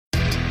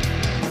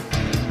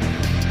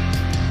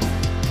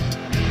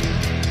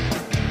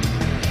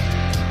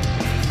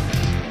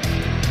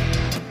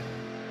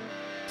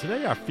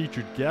our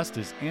featured guest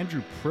is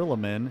Andrew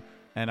Prilliman,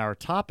 and our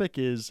topic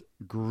is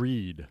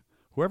greed.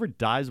 Whoever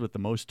dies with the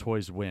most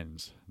toys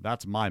wins.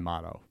 That's my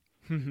motto.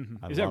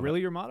 Is that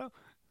really your motto?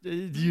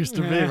 It used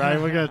to be, right?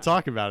 We're going to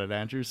talk about it,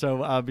 Andrew.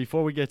 So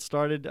before we get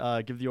started,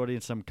 give the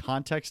audience some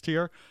context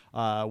here.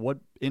 What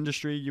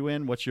industry are you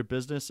in? What's your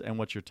business? And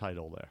what's your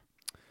title there?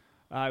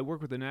 I work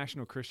with the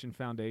National Christian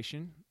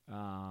Foundation.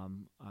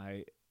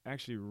 I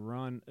actually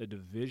run a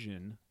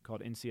division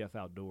called NCF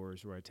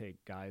Outdoors, where I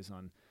take guys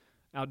on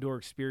outdoor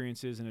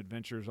experiences and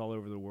adventures all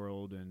over the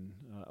world. And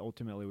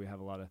ultimately, we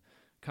have a lot of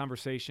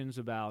conversations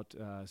about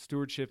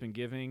stewardship and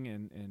giving,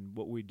 and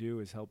what we do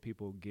is help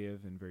people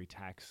give in very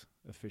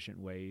tax-efficient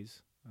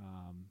ways.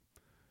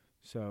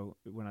 So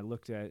when I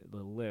looked at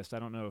the list, I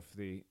don't know if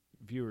the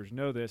viewers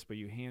know this, but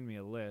you hand me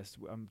a list.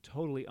 I'm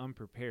totally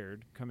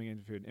unprepared coming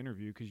into an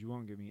interview because you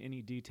won't give me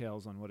any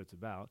details on what it's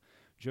about.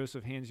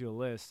 Joseph hands you a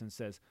list and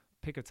says,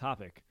 pick a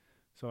topic.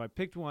 So I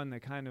picked one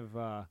that kind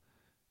of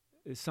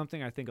is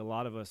something I think a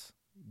lot of us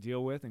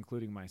deal with,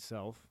 including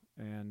myself.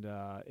 And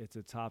it's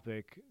a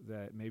topic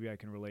that maybe I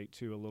can relate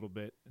to a little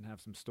bit and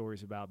have some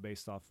stories about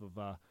based off of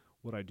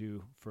what I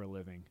do for a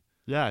living.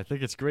 Yeah, I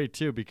think it's great,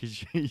 too,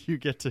 because you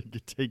get to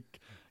take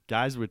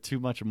guys with too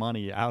much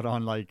money out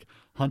on, like,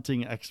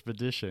 hunting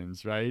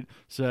expeditions, right?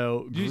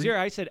 So did you hear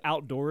I said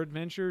outdoor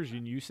adventures,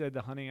 and you said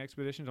the hunting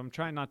expeditions? I'm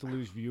trying not to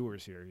lose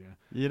viewers here.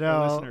 You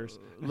know, listeners.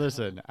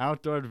 Listen,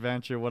 outdoor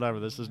adventure, whatever.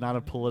 This is not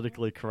a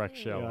politically correct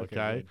show, Yeah,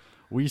 okay?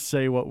 We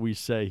say what we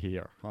say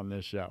here on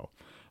this show.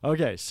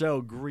 Okay,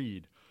 so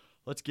greed.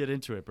 Let's get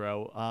into it,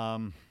 bro.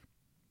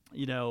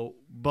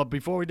 But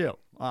before we do,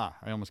 I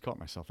almost caught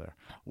myself there.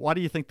 Why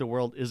do you think the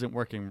world isn't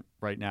working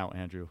right now,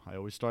 Andrew? I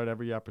always start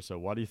every episode.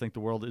 Why do you think the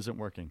world isn't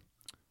working?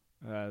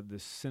 The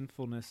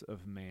sinfulness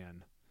of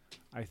man.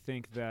 I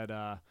think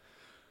that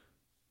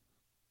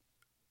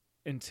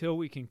until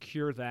we can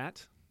cure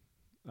that,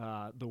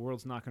 the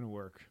world's not going to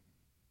work.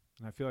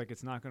 And I feel like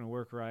it's not going to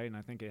work right, and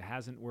I think it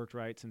hasn't worked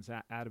right since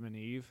Adam and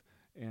Eve.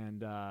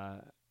 And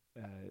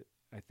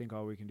I think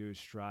all we can do is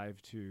strive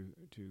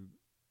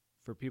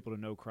for people to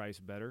know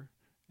Christ better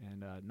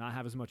and not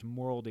have as much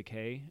moral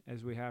decay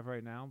as we have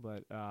right now.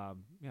 But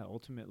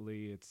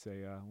ultimately, it's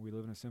we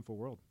live in a sinful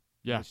world.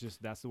 Yeah,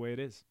 that's the way it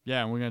is.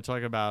 Yeah, and we're going to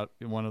talk about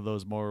one of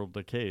those moral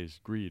decays,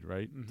 greed,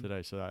 right,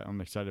 today. So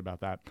I'm excited about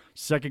that.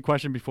 Second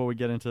question before we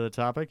get into the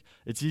topic: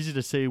 it's easy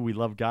to say we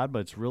love God, but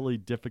it's really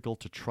difficult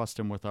to trust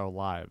Him with our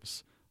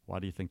lives. Why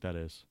do you think that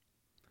is?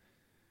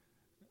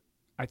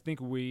 I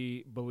think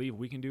we believe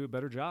we can do a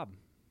better job.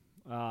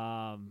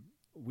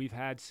 We've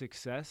had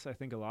success, I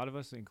think a lot of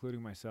us,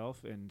 including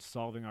myself, in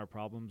solving our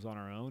problems on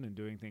our own and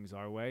doing things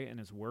our way,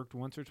 and it's worked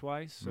once or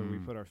twice, so we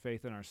put our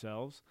faith in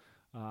ourselves,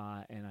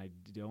 and I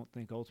don't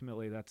think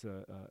ultimately that's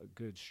a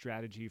good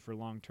strategy for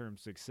long-term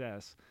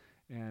success.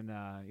 And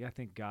I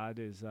think God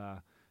is,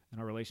 and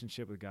our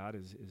relationship with God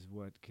is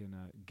what can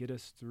get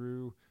us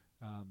through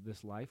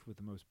this life with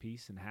the most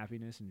peace and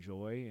happiness and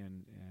joy,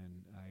 and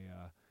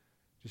I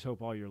just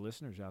hope all your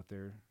listeners out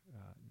there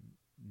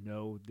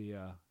know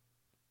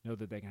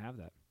that they can have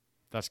that.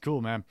 That's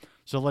cool, man.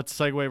 So let's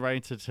segue right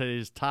into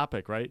today's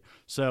topic, right?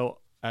 So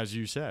as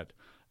you said,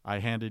 I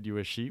handed you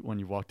a sheet when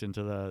you walked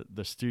into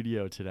the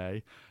studio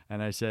today,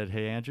 and I said,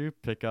 hey, Andrew,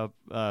 pick a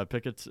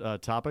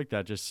topic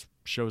that just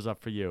shows up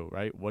for you,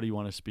 right? What do you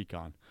want to speak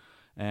on?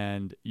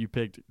 And you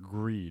picked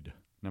greed,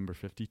 number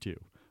 52.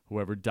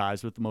 Whoever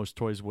dies with the most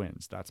toys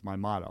wins. That's my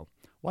motto.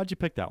 Why'd you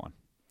pick that one?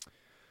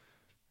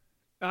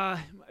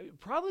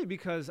 Probably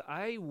because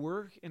I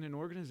work in an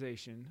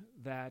organization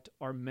that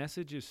our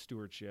message is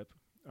stewardship,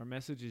 our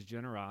message is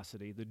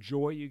generosity, the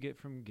joy you get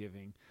from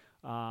giving,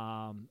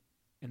 and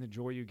the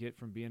joy you get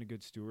from being a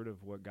good steward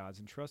of what God's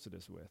entrusted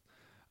us with.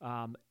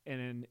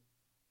 And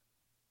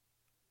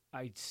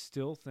I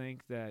still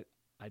think that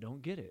I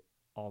don't get it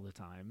all the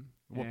time.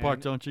 What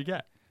part don't you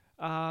get?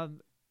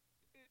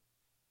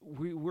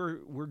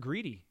 We're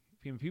greedy.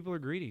 People are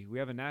greedy. We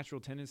have a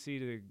natural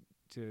tendency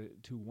to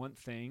want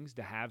things,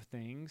 to have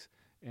things,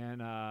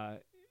 and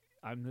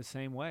I'm the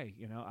same way.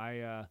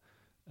 I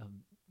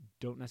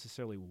don't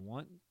necessarily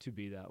want to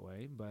be that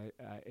way, but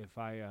if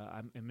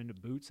I'm into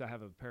boots, I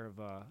have a pair of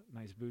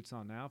nice boots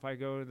on now. If I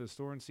go to the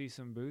store and see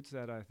some boots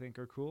that I think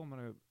are cool,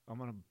 I'm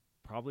gonna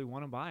probably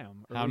want to buy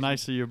them. How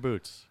nice are your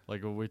boots?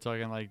 Like, are we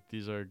talking like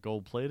these are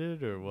gold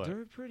plated or what?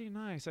 They're pretty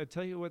nice. I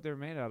tell you what they're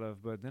made out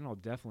of, but then I'll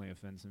definitely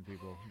offend some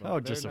people.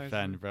 Oh, just nice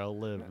offend, bro.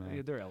 Live,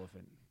 man. They're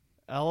elephant.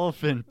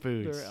 Elephant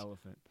boots. They're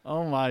elephant.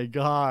 Oh my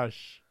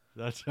gosh,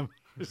 that's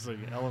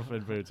amazing.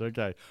 Elephant boots.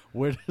 Okay,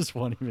 where does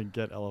one even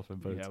get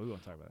elephant boots? Yeah, we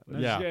won't talk about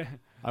that. Yeah,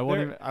 I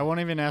won't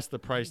even ask the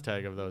price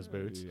tag of those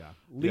boots. Yeah,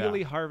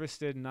 legally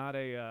harvested. Not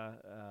a.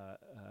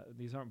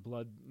 These aren't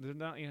blood. They're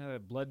not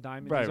blood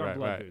diamonds. Right, these aren't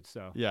blood boots.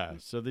 So yeah,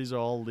 so these are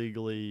all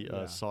legally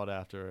sought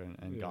after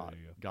and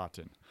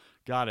gotten.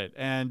 Got it.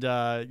 And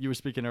you were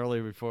speaking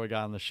earlier before we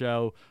got on the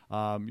show.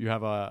 You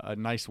have a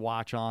nice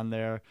watch on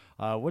there.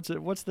 What's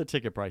the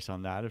ticket price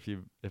on that? If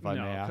I may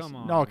ask. Come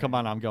on, no, come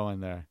on. I'm going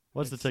there.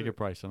 What's the ticket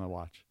price on the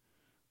watch?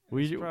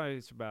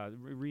 It's about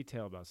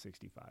retail about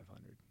 $6,500.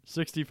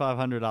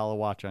 $6,500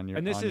 watch on your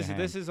And this on your is hand.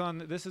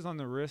 this is on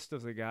the wrist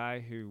of the guy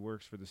who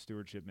works for the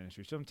stewardship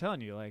ministry. So I'm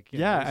telling you, like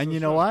and you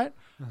know what?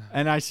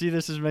 And I see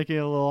this is making it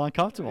a little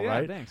uncomfortable, Yeah,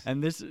 right? thanks.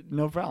 And this,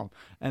 no problem.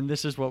 And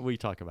this is what we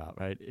talk about,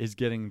 right? Is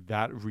getting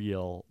that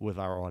real with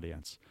our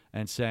audience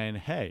and saying,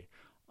 hey,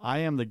 I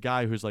am the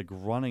guy who's like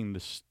running the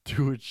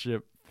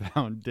stewardship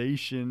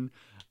foundation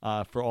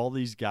for all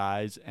these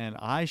guys, and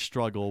I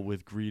struggle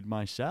with greed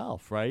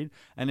myself, right?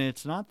 And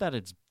it's not that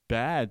it's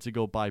bad to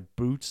go buy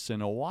boots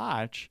and a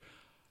watch.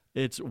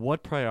 It's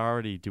what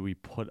priority do we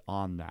put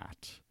on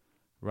that,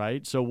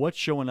 right? So what's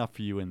showing up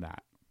for you in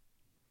that?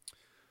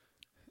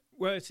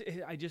 Well,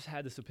 I just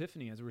had this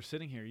epiphany as we're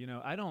sitting here. You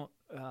know, I don't.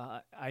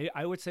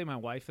 I would say my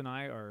wife and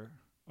I are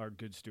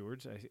good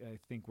stewards. I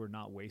think we're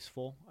not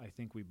wasteful. I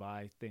think we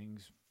buy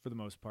things for the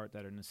most part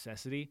that are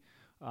necessity.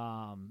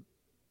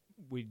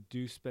 We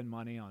do spend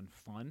money on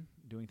fun,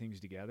 doing things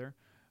together.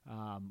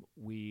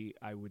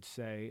 I would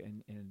say,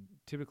 and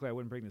typically I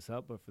wouldn't bring this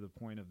up, but for the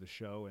point of the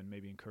show and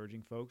maybe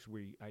encouraging folks,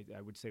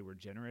 I would say we're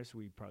generous.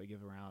 We probably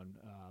give around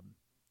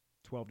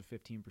 12 to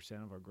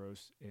 15% of our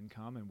gross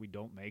income, and we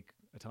don't make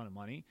a ton of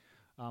money.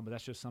 But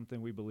that's just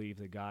something we believe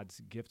that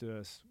God's gifted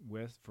us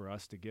with for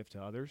us to give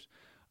to others.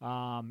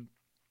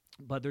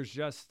 But there's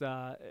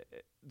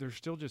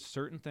still just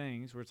certain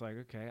things where it's like,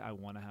 okay, I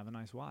want to have a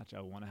nice watch.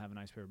 I want to have a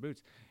nice pair of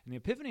boots. And the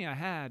epiphany I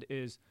had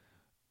is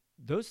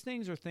those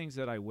things are things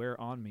that I wear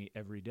on me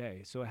every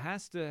day. So it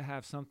has to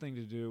have something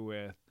to do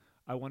with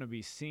I want to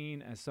be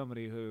seen as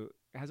somebody who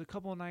has a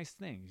couple of nice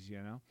things,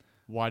 you know?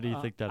 Why do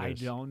you think that I is?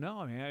 don't know.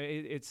 I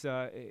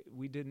mean,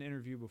 we did an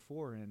interview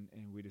before, and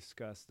we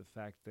discussed the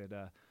fact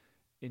that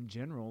in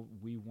general,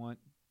 we want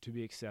to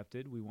be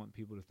accepted. We want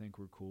people to think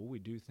we're cool. We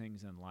do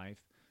things in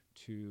life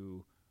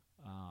to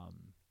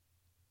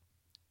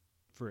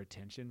for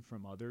attention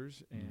from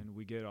others, and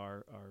we get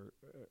our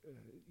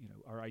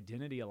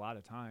identity a lot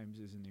of times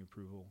is in the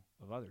approval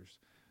of others.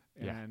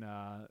 Yeah. And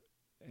I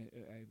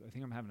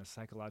think I'm having a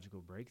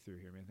psychological breakthrough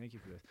here, man. Thank you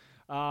for this.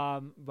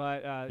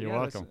 You're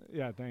welcome.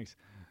 Yeah, thanks.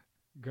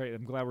 Great.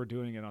 I'm glad we're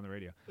doing it on the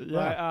radio.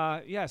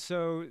 Yeah.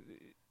 So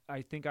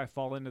I think I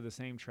fall into the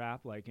same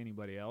trap like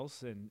anybody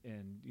else, and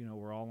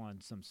we're all on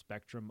some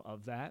spectrum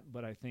of that.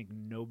 But I think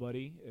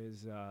nobody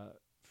is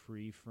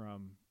free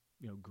from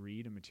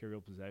greed and material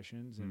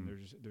possessions, and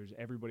there's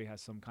everybody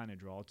has some kind of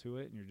draw to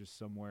it, and you're just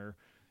somewhere.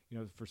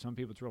 For some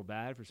people it's real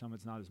bad, for some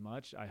it's not as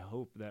much. I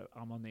hope that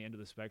I'm on the end of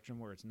the spectrum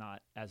where it's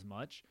not as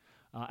much.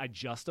 I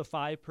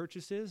justify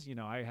purchases.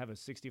 I have a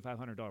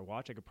 $6,500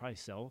 watch I could probably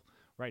sell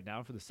right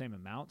now for the same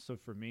amount. So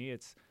for me,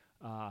 it's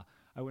I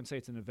wouldn't say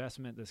it's an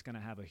investment that's going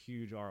to have a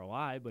huge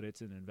ROI, but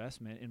it's an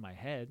investment in my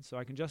head, so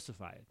I can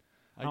justify it.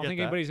 I don't think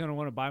anybody's going to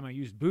want to buy my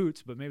used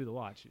boots, but maybe the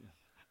watch.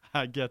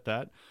 I get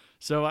that.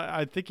 So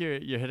I think you're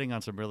hitting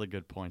on some really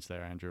good points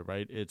there, Andrew,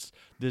 right? It's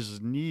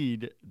this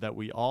need that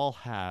we all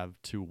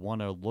have to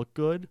want to look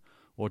good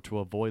or to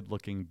avoid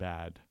looking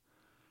bad.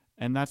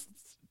 And that's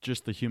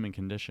just the human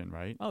condition,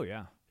 right? Oh,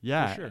 yeah.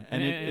 Yeah. For sure.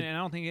 And I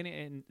don't think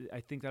and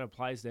I think that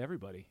applies to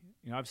everybody.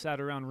 I've sat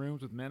around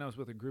rooms with men. I was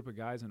with a group of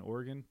guys in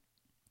Oregon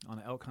on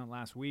an elk hunt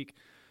last week.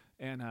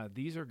 And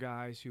these are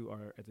guys who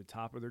are at the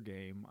top of their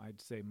game. I'd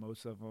say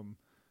most of them,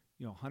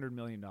 $100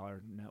 million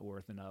net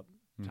worth and up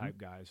type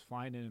guys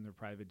flying in their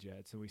private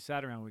jets. And we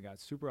sat around, we got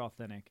super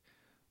authentic.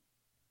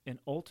 And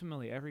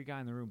ultimately, every guy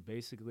in the room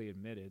basically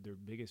admitted their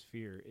biggest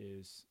fear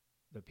is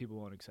that people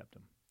won't accept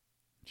them.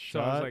 So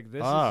I was like,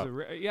 this up.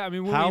 is I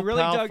mean, when we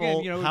really dug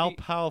in, how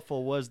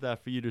powerful was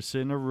that for you to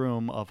sit in a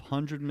room of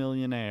 100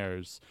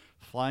 millionaires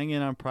flying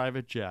in on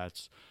private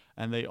jets,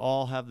 and they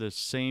all have the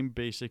same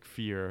basic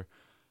fear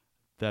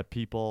that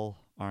people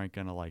aren't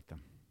going to like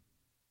them?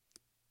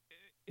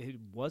 It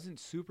wasn't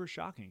super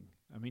shocking.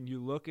 I mean, you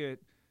look at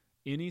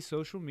any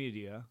social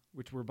media,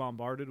 which we're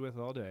bombarded with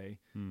all day,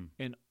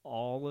 and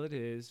all it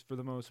is, for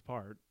the most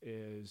part,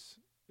 is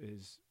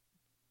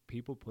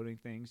people putting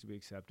things to be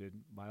accepted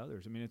by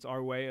others. I mean, it's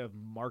our way of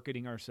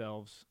marketing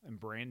ourselves and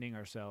branding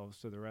ourselves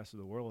to the rest of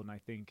the world, and I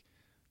think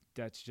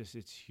that's just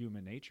it's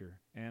human nature.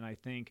 And I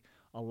think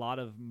a lot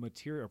of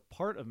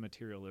part of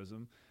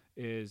materialism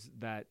is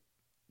that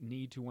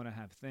need to want to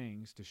have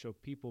things to show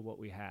people what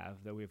we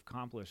have, that we've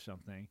accomplished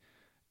something,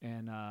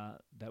 and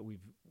that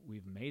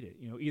we've made it.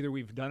 Either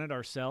we've done it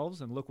ourselves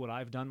and look what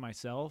I've done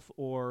myself,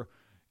 or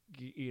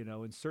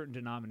in certain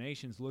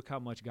denominations, look how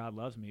much God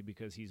loves me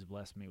because he's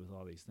blessed me with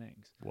all these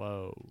things.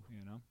 Whoa.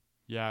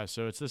 Yeah,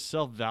 so it's this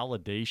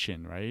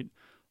self-validation, right?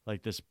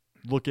 Like this,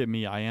 look at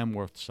me, I am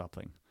worth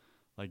something.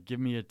 Like, give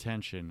me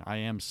attention, I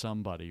am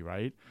somebody,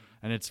 right?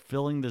 And it's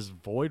filling this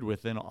void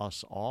within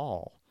us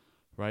all,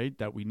 right?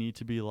 That we need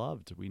to be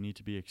loved, we need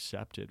to be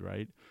accepted,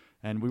 right?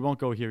 And we won't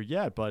go here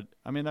yet, but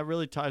I mean, that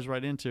really ties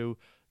right into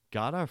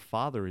God our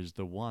Father is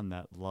the one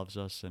that loves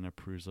us and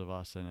approves of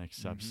us and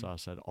accepts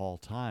us at all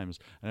times.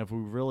 And if we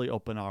really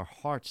open our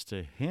hearts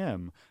to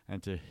him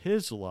and to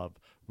his love,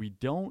 we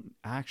don't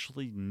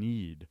actually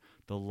need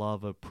the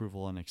love,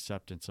 approval, and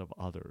acceptance of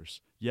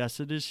others. Yes,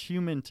 it is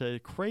human to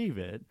crave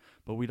it,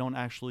 but we don't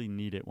actually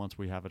need it once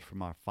we have it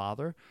from our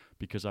Father,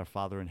 because our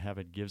Father in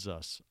heaven gives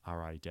us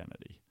our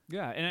identity.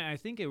 Yeah, and I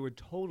think it would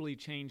totally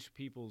change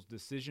people's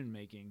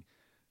decision-making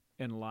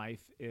in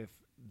life if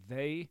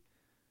they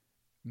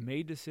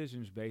made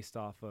decisions based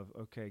off of,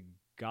 okay,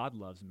 God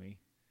loves me.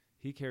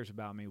 He cares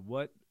about me.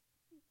 What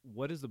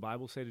does the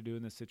Bible say to do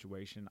in this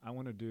situation? I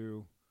want to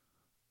do.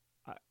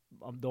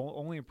 The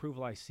only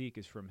approval I seek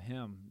is from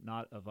Him,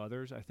 not of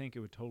others. I think it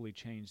would totally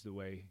change the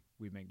way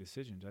we make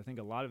decisions. I think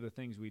a lot of the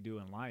things we do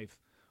in life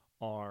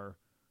are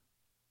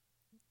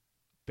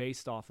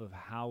based off of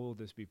how will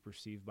this be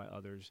perceived by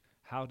others?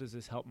 How does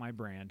this help my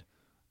brand?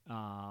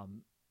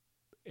 And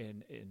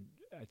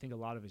I think a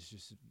lot of it's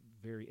just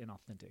very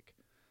inauthentic.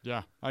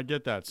 Yeah, I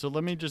get that. So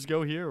let me just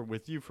go here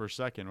with you for a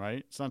second, right?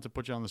 It's not to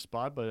put you on the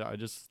spot, but I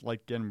just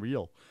like getting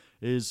real.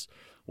 Is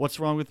what's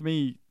wrong with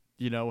me,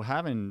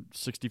 having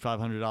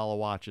 $6,500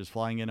 watches,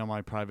 flying in on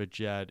my private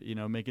jet,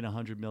 making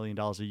 $100 million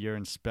a year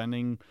and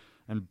spending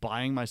and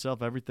buying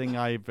myself everything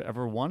I've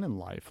ever won in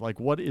life? Like,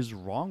 what is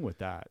wrong with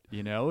that?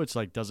 It's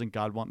like, doesn't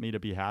God want me to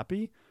be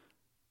happy?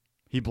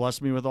 He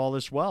blessed me with all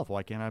this wealth.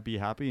 Why can't I be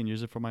happy and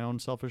use it for my own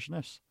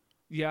selfishness?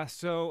 Yeah,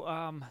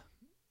 so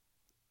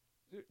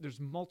there's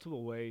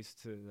multiple ways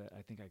that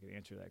I think I could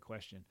answer that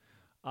question.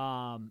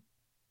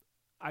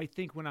 I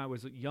think when I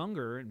was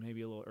younger and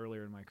maybe a little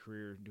earlier in my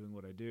career doing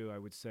what I do, I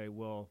would say,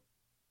 well,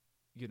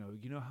 you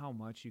know how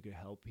much you could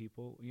help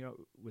people,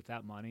 with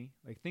that money.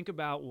 Like, think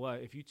about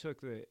what if you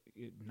took the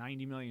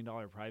 $90 million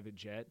private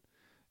jet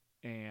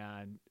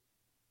and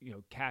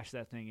cash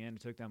that thing in and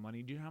took that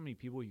money. Do you know how many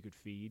people you could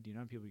feed? Do you know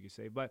how many people you could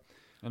save?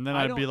 And then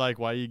I'd be like,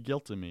 why are you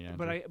guilting me,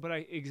 Andrew? But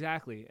I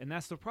exactly, and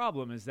that's the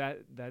problem. Is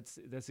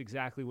that's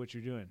exactly what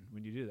you're doing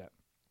when you do that.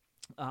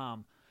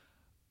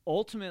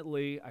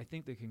 Ultimately, I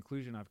think the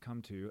conclusion I've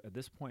come to at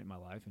this point in my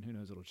life, and who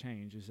knows, it'll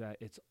change, is that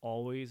it's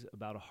always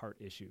about a heart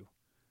issue.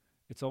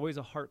 It's always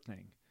a heart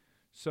thing.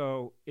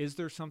 So, is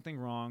there something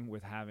wrong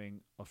with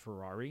having a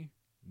Ferrari?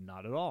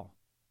 Not at all.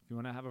 If you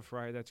want to have a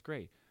Ferrari, that's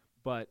great.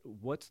 But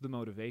what's the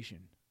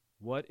motivation?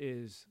 What's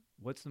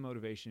the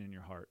motivation in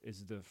your heart?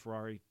 Is the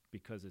Ferrari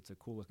because it's a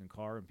cool looking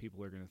car and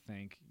people are going to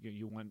think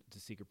you want to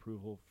seek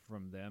approval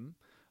from them?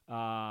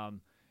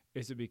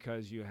 Is it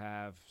because you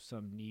have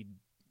some need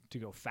to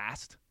go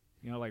fast,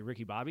 like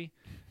Ricky Bobby?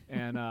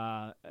 And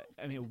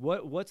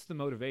what's the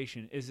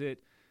motivation? Is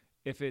it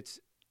if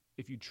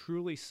you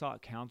truly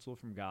sought counsel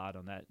from God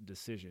on that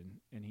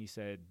decision and He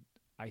said,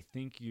 I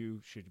think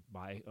you should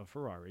buy a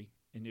Ferrari,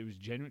 and it was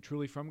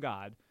truly from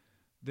God,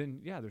 then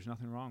yeah, there's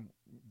nothing wrong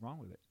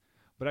with it.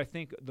 But I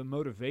think the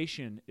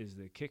motivation is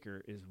the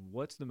kicker. Is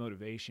what's the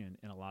motivation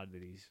in a lot of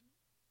these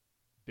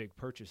big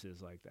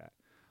purchases like that?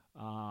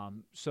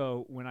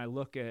 So when I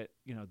look at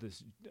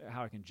this,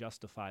 how I can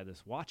justify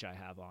this watch I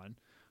have on,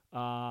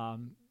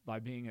 by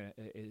being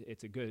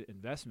it's a good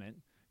investment,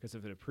 because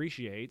if it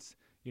appreciates,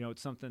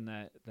 it's something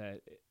that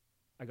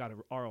I got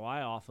an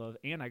ROI off of,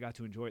 and I got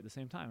to enjoy it at the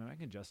same time, and I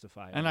can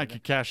justify it. And I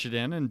could cash it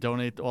in and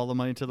donate all the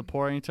money to the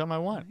poor anytime I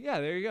want.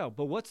 Yeah, there you go.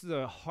 But what's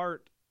the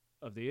heart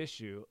of the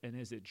issue, and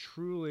is it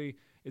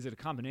a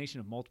combination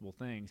of multiple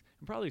things?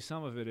 And probably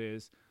some of it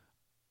is,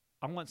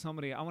 I want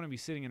to be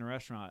sitting in a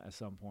restaurant at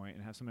some point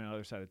and have somebody on the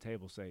other side of the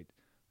table say,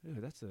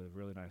 dude, that's a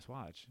really nice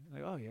watch.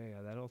 Like, oh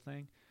yeah, that old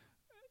thing.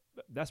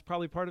 That's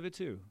probably part of it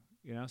too.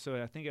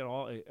 So I think it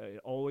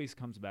always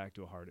comes back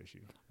to a heart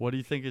issue. What do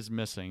you think is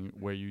missing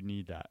where you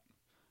need that?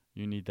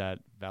 You need that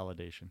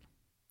validation.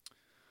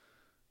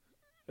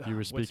 You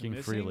were speaking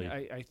freely.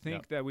 I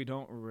think that we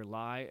don't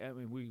rely. I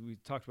mean, we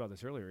talked about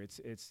this earlier.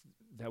 It's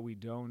that we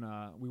don't.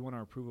 We want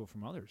our approval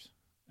from others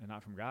and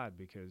not from God.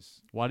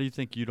 Because why do you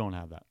think you don't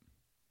have that?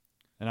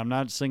 And I'm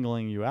not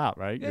singling you out,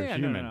 right? Yeah, you're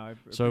human. No. I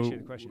appreciate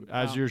the question.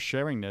 As you're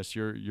sharing this,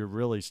 you're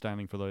really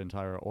standing for the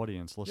entire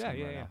audience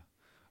listening right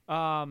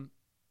now.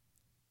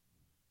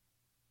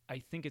 I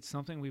think it's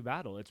something we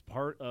battle. It's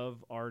part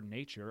of our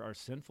nature, our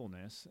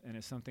sinfulness, and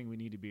it's something we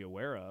need to be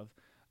aware of.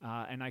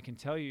 And I can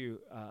tell you,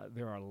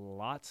 there are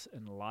lots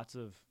and lots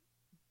of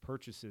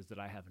purchases that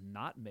I have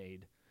not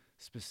made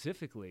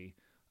specifically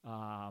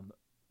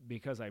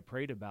because I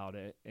prayed about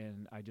it,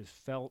 and I just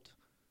felt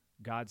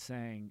God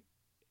saying,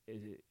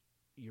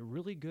 you're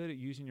really good at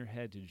using your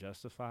head to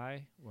justify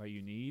why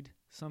you need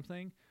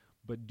something,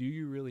 but do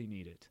you really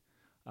need it?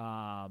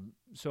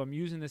 So I'm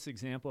using this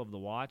example of the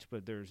watch,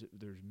 but there's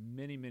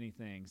many, many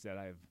things that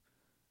I've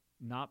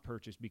not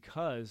purchased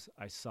because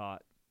I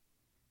sought.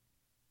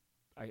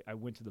 I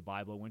went to the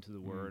Bible, I went to the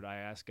Word, I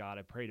asked God,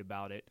 I prayed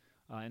about it,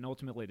 and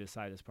ultimately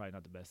decided it's probably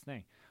not the best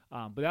thing.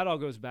 But that all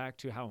goes back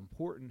to how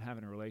important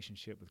having a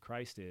relationship with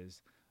Christ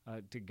is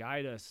to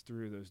guide us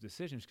through those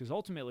decisions, because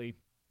ultimately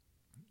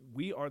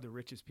we are the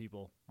richest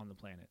people on the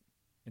planet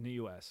in the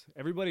U.S.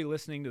 Everybody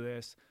listening to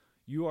this,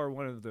 you are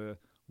one of the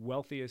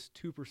wealthiest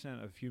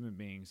 2% of human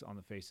beings on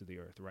the face of the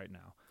earth right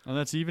now. And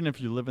that's even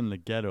if you live in the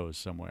ghettos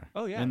somewhere.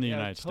 Oh, yeah. In the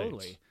United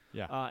totally. States.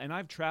 Yeah. And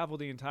I've traveled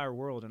the entire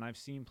world, and I've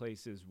seen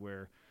places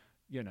where,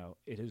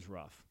 it is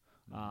rough.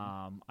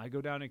 I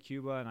go down to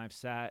Cuba, and I've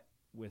sat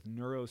with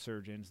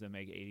neurosurgeons that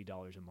make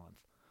 $80 a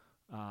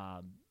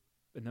month.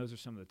 And those are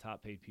some of the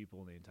top paid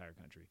people in the entire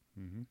country,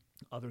 Mm-hmm.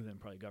 other than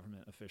probably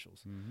government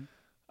officials.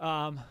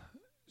 Mm-hmm.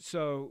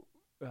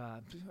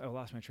 I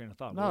lost my train of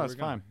thought. No, Where that's were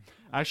we going? fine.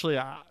 Actually,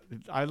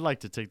 I'd like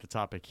to take the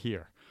topic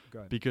here Go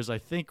ahead. because I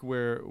think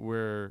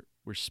we're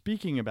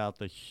speaking about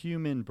the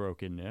human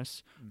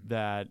brokenness Mhm.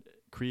 that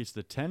creates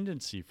the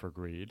tendency for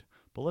greed.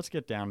 But let's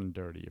get down and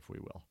dirty, if we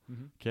will.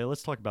 Mhm. Okay,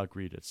 let's talk about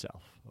greed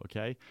itself.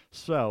 Okay,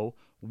 so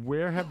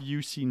where have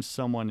you seen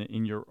someone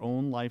in your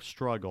own life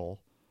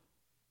struggle,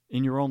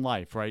 in your own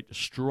life, right?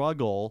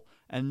 Struggle,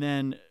 and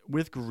then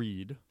with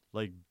greed,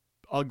 like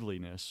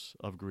ugliness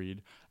of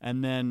greed,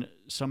 and then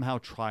somehow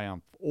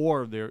triumph,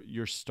 or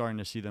you're starting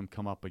to see them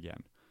come up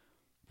again,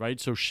 right?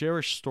 So share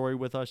a story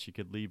with us. You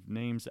could leave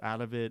names out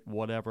of it,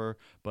 whatever,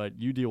 but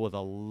you deal with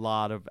a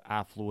lot of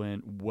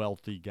affluent,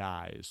 wealthy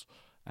guys.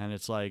 And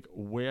it's like,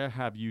 where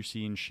have you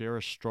seen, share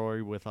a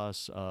story with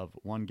us of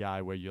one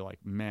guy where you're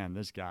like, man,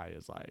 this guy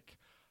is like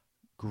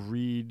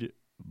greed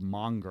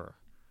monger.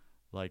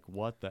 Like,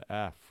 what the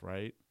F,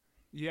 right?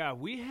 Yeah,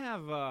 we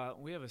have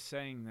a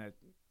saying that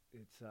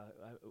it's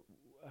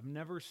I've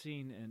never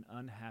seen an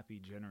unhappy,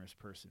 generous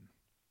person,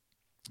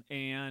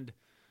 and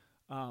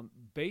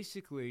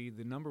basically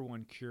the number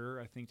one cure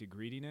I think to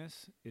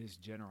greediness is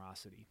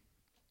generosity,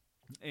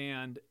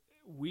 and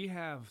we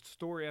have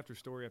story after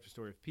story after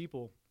story of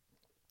people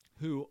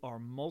who are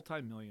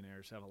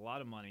multimillionaires, have a lot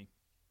of money,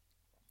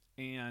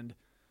 and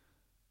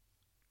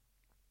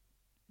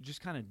just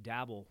kind of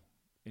dabble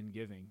in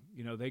giving.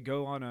 You know, they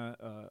go on a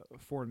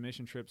foreign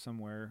mission trip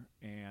somewhere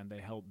and they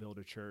help build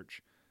a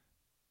church.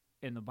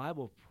 And the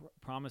Bible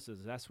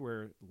promises that's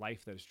where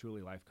life that is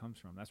truly life comes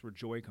from. That's where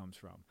joy comes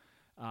from.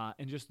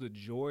 And just the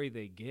joy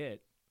they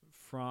get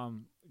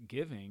from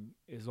giving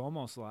is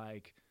almost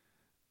like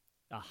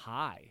a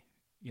high,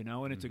 you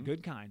know, and it's a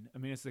good kind. I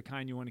mean, it's the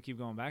kind you want to keep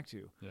going back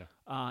to. Yeah.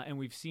 And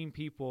we've seen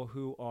people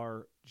who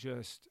are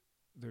just,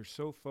 they're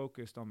so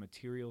focused on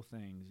material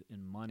things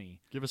and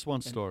money. Give us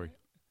one story.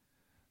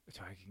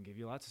 So I can give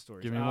you lots of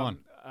stories. Give me one.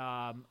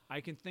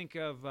 I can think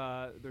of,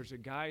 there's a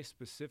guy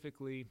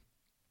specifically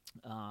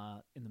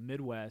in the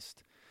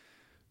Midwest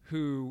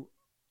who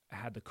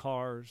had the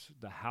cars,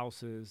 the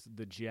houses,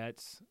 the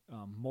jets,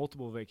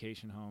 multiple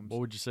vacation homes. What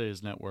would you say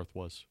his net worth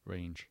was,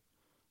 range,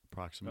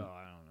 approximate? Oh,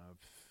 I don't know,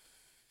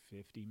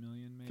 50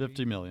 million maybe?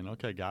 50 million.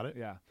 Okay, got it.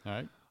 Yeah.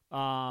 All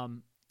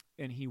right.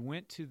 And he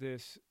went to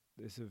this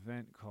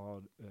event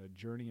called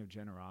Journey of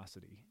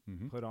Generosity,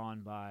 Mm-hmm. put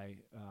on by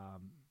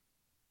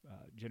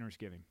Generous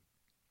Giving.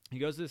 He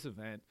goes to this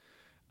event,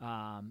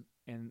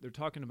 and they're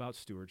talking about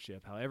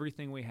stewardship, how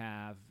everything we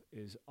have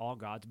is all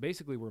God's.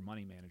 Basically, we're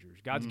money managers.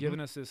 God's given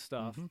us this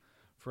stuff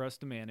for us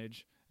to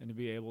manage and to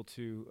be able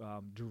to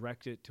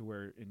direct it to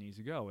where it needs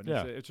to go. And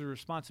it's a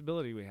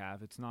responsibility we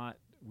have. It's not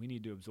we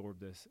need to absorb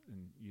this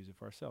and use it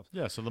for ourselves.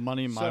 Yeah, so the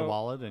money in my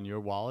wallet and your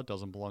wallet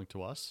doesn't belong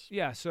to us.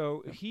 Yeah,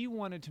 so he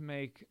wanted to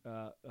make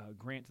a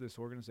grant to this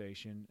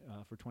organization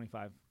for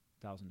 $25,000.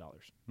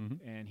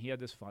 And he had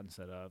this fund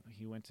set up.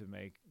 He went to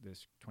make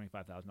this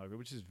 $25,000,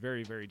 which is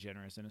very, very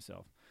generous in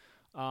itself.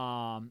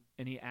 And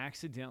he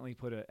accidentally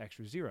put an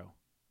extra zero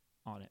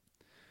on it.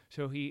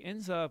 So he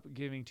ends up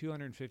giving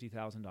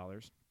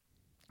 $250,000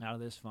 out of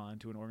this fund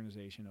to an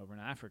organization over in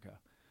Africa.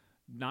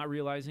 Not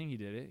realizing he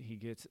did it, he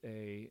gets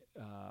a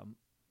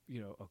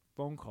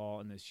phone call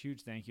and this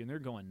huge thank you, and they're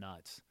going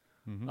nuts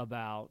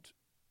about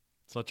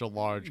such a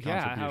large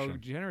contribution. How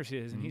generous he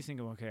is. And he's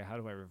thinking, okay, how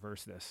do I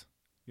reverse this?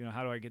 You know,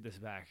 how do I get this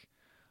back?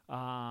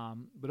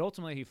 But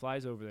ultimately, he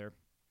flies over there.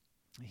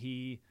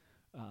 He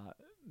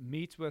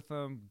meets with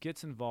them,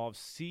 gets involved,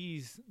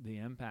 sees the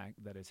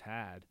impact that it's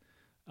had,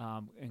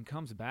 and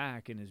comes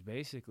back and is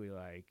basically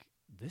like,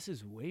 this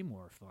is way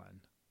more fun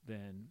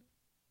than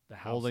the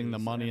houses, holding the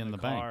money and in the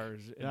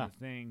cars bank. and the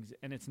things.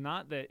 And it's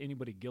not that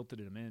anybody guilted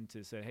him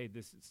into say, hey,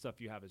 this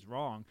stuff you have is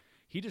wrong.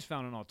 He just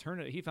found an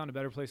alternative. He found a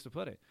better place to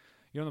put it.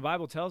 You know, the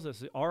Bible tells us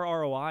that our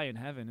ROI in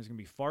heaven is going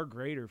to be far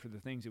greater for the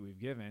things that we've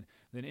given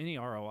than any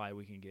ROI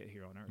we can get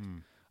here on earth.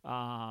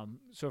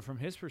 So from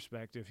his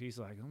perspective, he's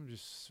like,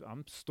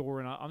 I'm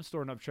storing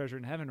up treasure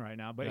in heaven right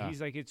now. But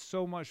he's like, it's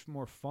so much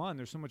more fun.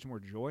 There's so much more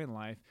joy in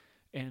life.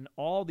 And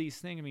all these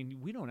things, I mean,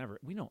 we don't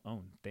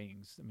own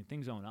things. I mean,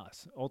 things own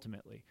us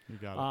ultimately. You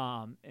got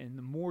it. And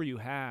the more you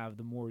have,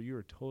 the more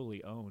you're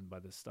totally owned by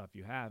the stuff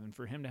you have. And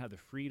for him to have the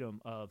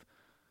freedom of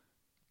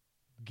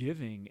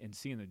giving and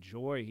seeing the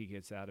joy he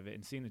gets out of it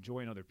and seeing the joy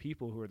in other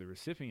people who are the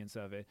recipients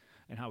of it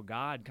and how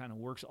God kind of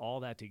works all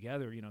that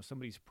together. You know,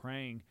 somebody's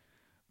praying,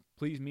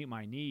 please meet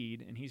my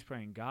need, and he's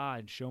praying,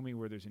 God, show me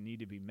where there's a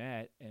need to be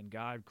met, and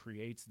God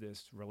creates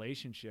this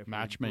relationship.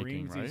 Matchmaking,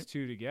 brings right? These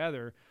two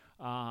together.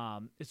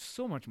 It's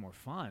so much more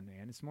fun,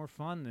 man. It's more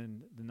fun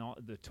than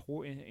the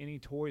toy, any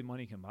toy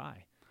money can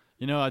buy.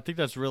 You know, I think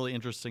that's a really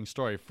interesting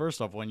story.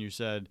 First off, when you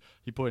said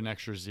he put an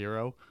extra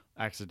zero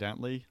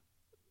accidentally,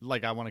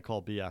 like, I want to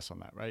call BS on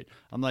that, right?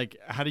 I'm like,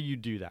 how do you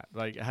do that?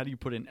 Like, how do you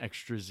put an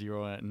extra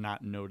zero and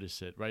not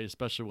notice it, right?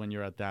 Especially when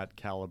you're at that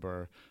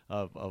caliber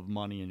of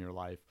money in your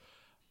life.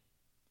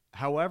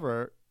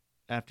 However,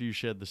 after you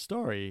shared the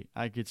story,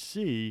 I could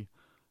see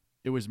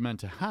it was meant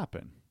to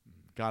happen.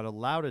 God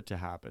allowed it to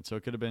happen. So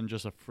it could have been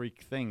just a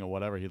freak thing or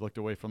whatever. He looked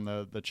away from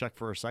the check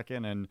for a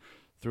second and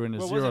threw in a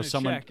Well, zero. it wasn't a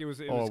Someone, check. It was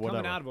whatever.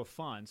 coming out of a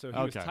fund. So he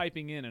was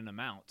typing in an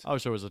amount. Oh,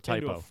 so it was a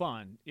typo. Into a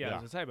fund. Yeah, Yeah.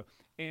 it was a typo.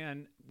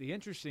 And the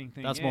interesting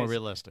thing That's is, more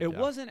realistic. it yeah.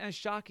 wasn't as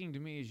shocking to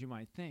me as you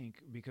might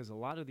think, because a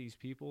lot of these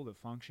people that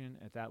function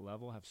at that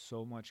level have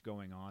so much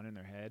going on in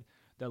their head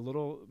that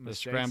little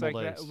mistakes like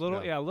scrambled that, eggs,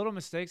 little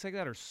mistakes like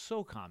that are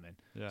so common.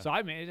 Yeah. So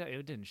I mean,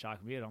 it didn't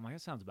shock me at all. I'm like,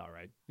 that sounds about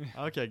right.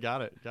 Okay,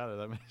 got it.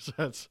 That makes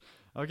sense.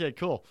 Okay,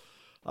 cool.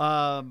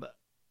 I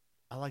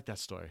like that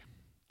story.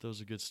 That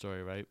was a good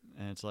story, right?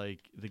 And it's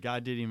like the guy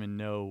didn't even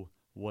know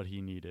what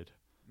he needed,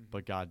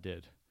 but God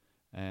did.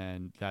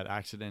 And that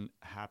accident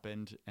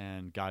happened,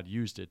 and God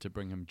used it to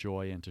bring him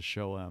joy and to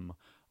show him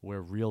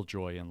where real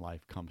joy in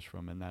life comes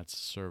from, and that's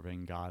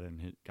serving God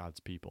and God's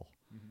people.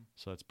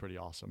 So that's pretty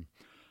awesome.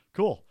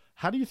 Cool.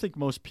 How do you think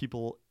most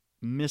people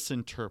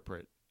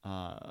misinterpret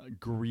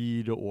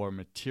greed or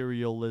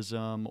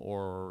materialism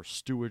or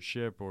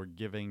stewardship or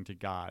giving to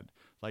God?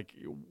 Like,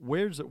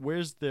 where's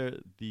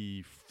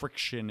the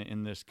friction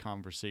in this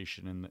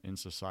conversation in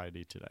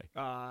society today?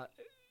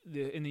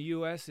 In the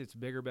U.S., it's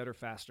bigger, better,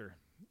 faster.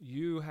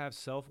 You have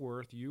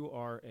self-worth. You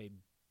are a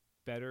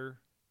better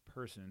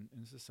person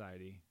in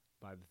society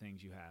by the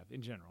things you have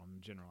in general.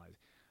 I'm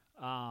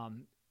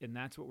generalizing. And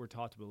that's what we're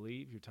taught to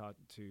believe. You're taught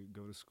to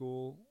go to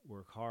school,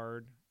 work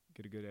hard,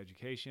 get a good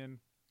education,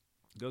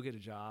 go get a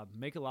job,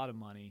 make a lot of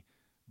money,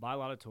 buy a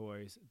lot of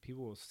toys.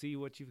 People will see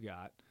what you've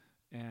got,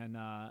 and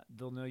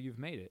they'll know you've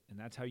made it. And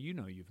that's how you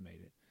know you've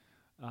made it.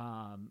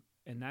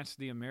 And that's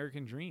the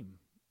American dream,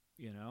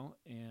 you know.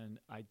 And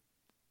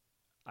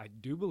I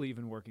do believe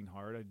in working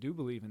hard. I do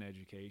believe in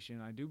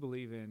education. I do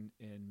believe in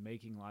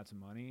making lots of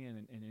money.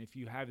 And if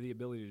you have the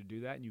ability to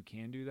do that and you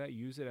can do that,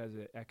 use it as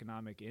an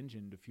economic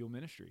engine to fuel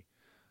ministry.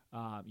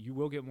 You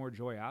will get more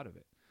joy out of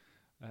it.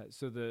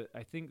 So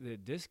I think the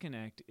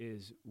disconnect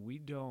is we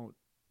don't,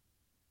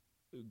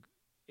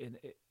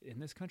 in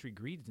this country,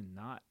 greed is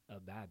not a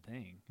bad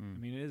thing. I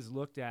mean, it is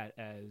looked at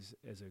as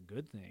a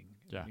good thing.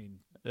 Yeah. I mean,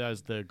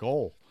 as the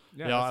goal.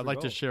 Yeah, Yeah, that's I'd the like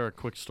to goal. share a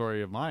quick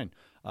story of mine.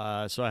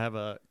 So I have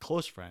a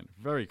close friend,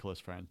 very close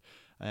friend,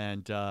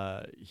 and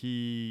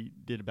he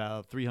did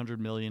about $300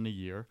 million a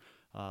year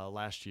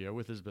last year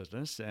with his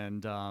business,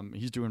 and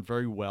he's doing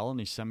very well, and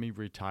he's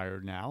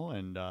semi-retired now,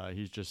 and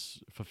he's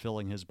just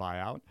fulfilling his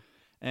buyout.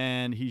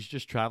 And he's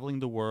just traveling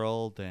the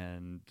world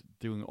and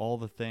doing all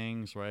the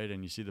things, right?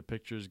 And you see the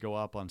pictures go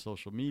up on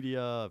social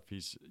media. If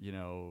he's,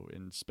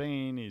 in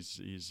Spain,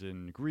 he's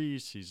in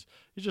Greece, he's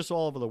just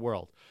all over the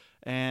world,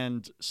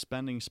 and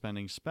spending,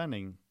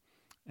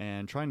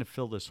 and trying to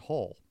fill this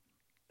hole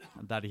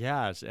that he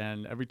has.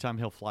 And every time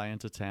he'll fly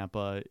into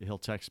Tampa, he'll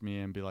text me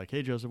and be like,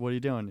 "Hey, Joseph, what are you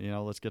doing?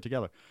 Let's get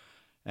together."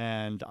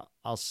 And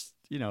I'll,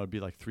 it'd be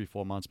like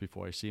 3-4 months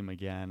before I see him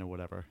again or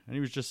whatever. And he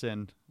was just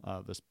in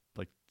this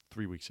like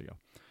 3 weeks ago.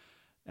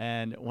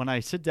 And when I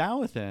sit down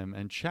with him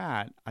and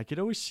chat, I could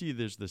always see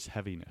there's this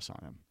heaviness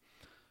on him.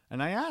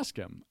 And I ask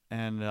him,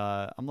 and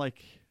I'm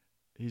like,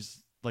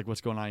 he's like,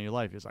 "What's going on in your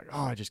life?" He's like,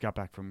 "Oh, I just got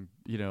back from,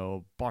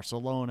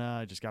 Barcelona.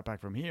 I just got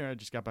back from here. I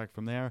just got back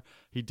from there."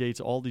 He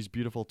dates all these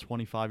beautiful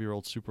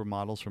 25-year-old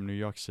supermodels from New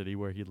York City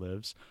where he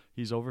lives.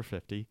 He's over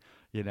 50,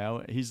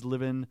 he's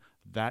living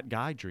that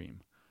guy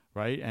dream,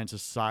 right? And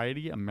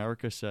society,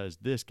 America says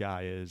this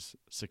guy is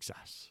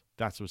success.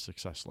 That's what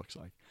success looks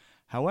like.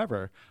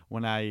 However,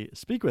 when I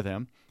speak with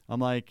him,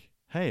 I'm like,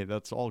 "Hey,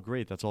 that's all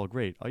great. That's all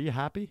great. Are you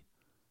happy?"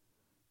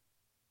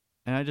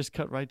 And I just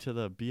cut right to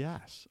the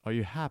BS. "Are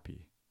you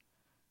happy?"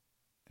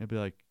 He'd be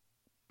like,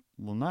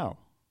 "Well, no."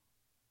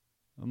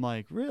 I'm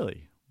like,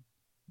 "Really?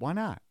 Why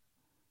not?"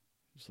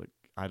 He's like,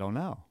 "I don't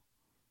know,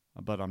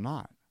 but I'm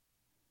not."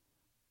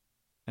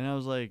 And I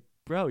was like,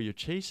 "Bro, you're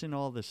chasing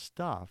all this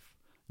stuff.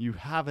 You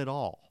have it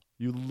all.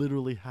 You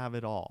literally have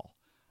it all.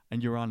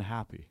 And you're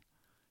unhappy.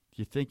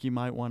 Do you think you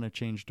might want to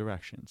change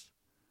directions?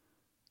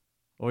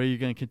 Or are you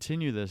going to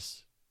continue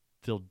this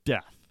till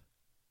death?"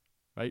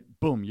 Right?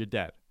 Boom, you're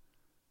dead.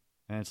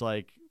 And it's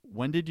like,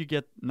 when did you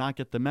not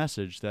get the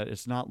message that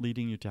it's not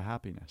leading you to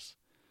happiness?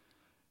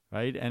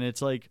 Right? And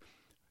it's like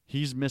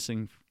he's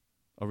missing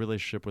a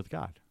relationship with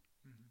God.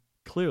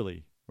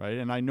 Clearly, right?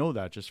 And I know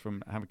that just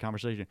from having a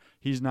conversation.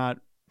 He's not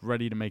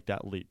ready to make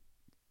that leap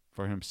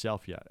for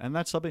himself yet. And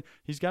that's something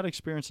he's got to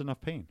experience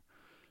enough pain.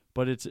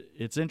 But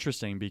it's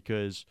interesting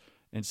because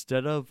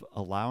instead of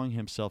allowing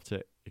himself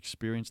to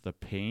experience the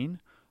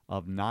pain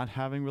of not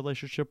having a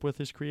relationship with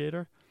his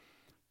creator,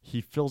 he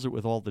fills it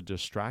with all the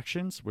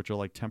distractions, which are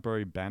like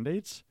temporary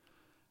Band-Aids,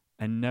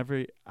 and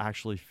never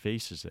actually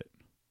faces it,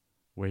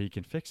 where he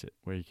can fix it,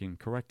 where he can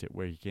correct it,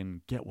 where he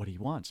can get what he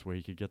wants, where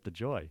he can get the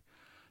joy.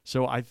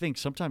 So I think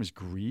sometimes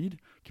greed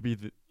could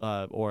be,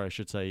 or I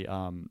should say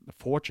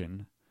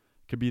fortune,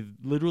 could be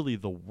literally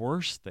the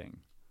worst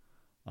thing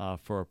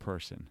for a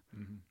person.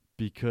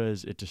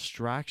 Because it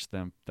distracts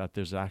them that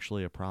there's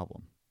actually a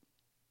problem.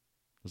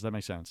 Does that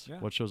make sense? Yeah.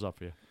 What shows up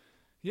for you?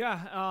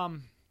 Yeah.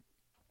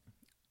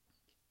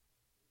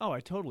 Oh, I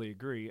totally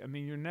agree. I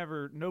mean,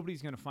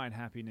 nobody's going to find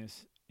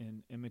happiness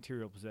in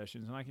material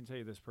possessions. And I can tell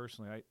you this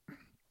personally,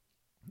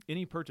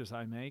 any purchase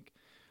I make,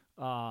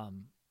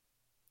 um,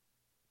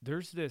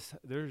 there's a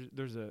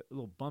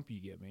little bump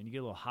you get, man. You get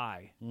a little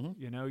high.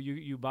 Mm-hmm.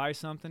 You buy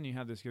something, you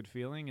have this good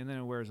feeling, and then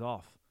it wears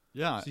off.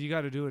 Yeah. So you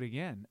got to do it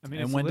again. I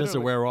mean, And when does it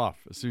wear off?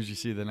 As soon as you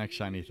see the next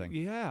shiny thing.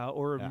 Yeah,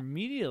 or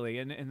immediately.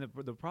 And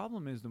the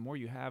problem is the more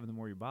you have and the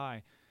more you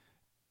buy,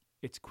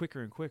 it's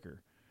quicker and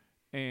quicker.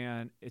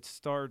 And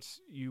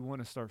you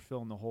want to start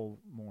filling the hole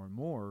more and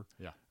more.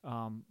 Yeah.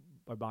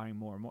 By buying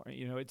more and more.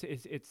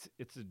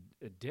 It's an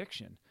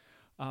addiction.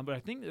 But I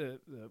think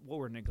what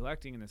we're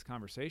neglecting in this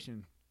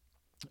conversation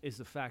is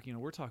the fact,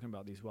 we're talking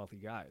about these wealthy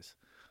guys.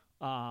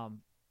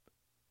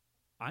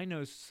 I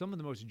know some of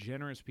the most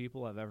generous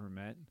people I've ever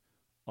met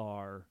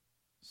are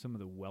some of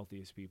the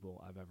wealthiest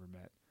people I've ever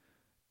met.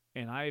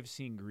 And I have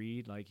seen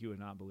greed like you would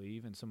not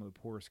believe in some of the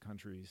poorest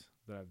countries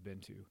that I've been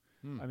to.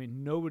 I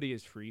mean, nobody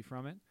is free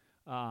from it.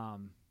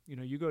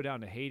 You go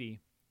down to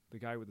Haiti, the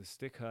guy with the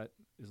stick hut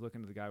is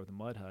looking at the guy with the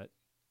mud hut,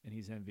 and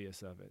he's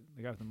envious of it.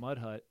 The guy with the mud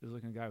hut is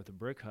looking at the guy with the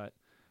brick hut.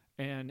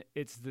 And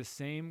it's the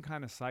same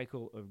kind of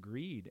cycle of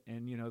greed.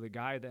 And, the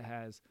guy that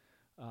has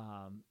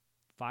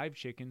 5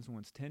 chickens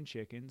wants 10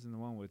 chickens, and the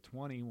one with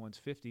 20 wants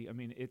 50. I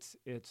mean, it's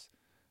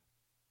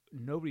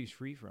nobody's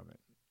free from it.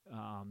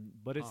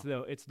 But it's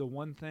the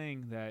one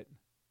thing that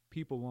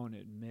people won't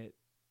admit.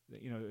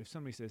 That, if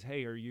somebody says,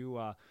 "Hey, are you?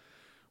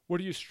 What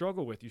do you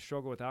struggle with? You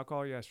struggle with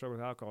alcohol? Yeah, I struggle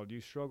with alcohol. Do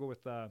you struggle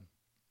with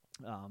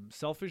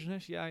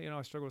selfishness? Yeah,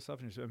 I struggle with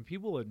selfishness." And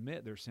people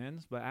admit their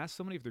sins, but ask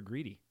somebody if they're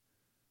greedy.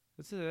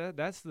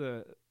 That's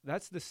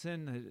the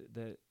sin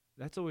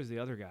that's always the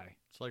other guy.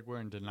 It's like we're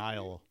in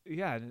denial.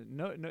 Yeah,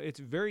 no, it's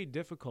very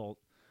difficult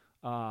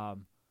to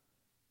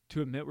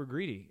admit we're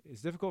greedy.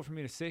 It's difficult for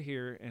me to sit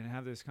here and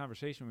have this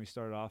conversation when we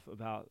started off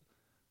about,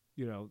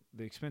 the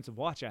expensive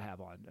watch I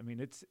have on. I mean,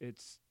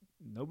 it's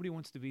nobody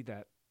wants to be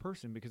that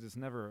person because it's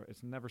never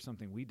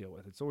something we deal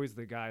with. It's always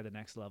the guy the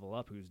next level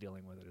up who's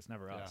dealing with it. It's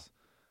never us.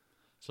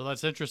 So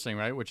that's interesting,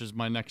 right? Which is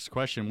my next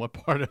question. What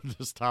part of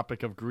this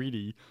topic of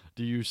greedy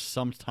do you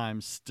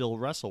sometimes still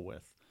wrestle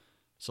with?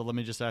 So let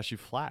me just ask you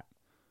flat.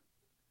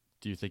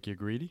 Do you think you're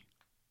greedy?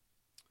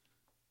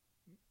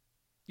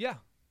 Yeah.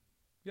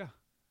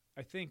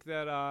 I think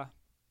that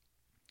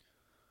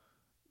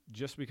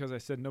just because I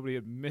said nobody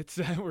admits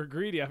that we're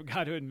greedy, I've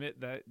got to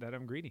admit that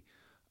I'm greedy.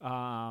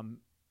 And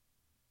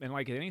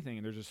like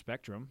anything, there's a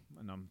spectrum,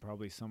 and I'm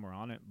probably somewhere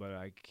on it, but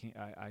I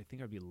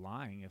think I'd be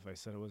lying if I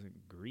said I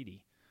wasn't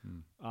greedy.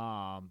 Do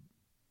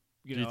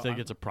you think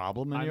it's a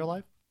problem in your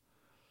life?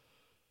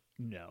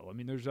 No. I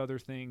mean, there's other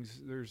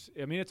things.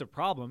 It's a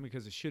problem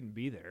because it shouldn't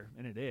be there,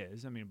 and it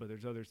is. I mean, but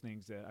there's other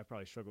things that I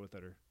probably struggle with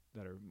that are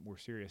more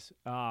serious.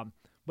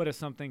 But it's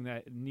something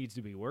that needs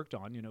to be worked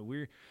on.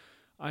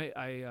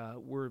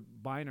 We're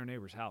buying our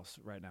neighbor's house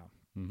right now,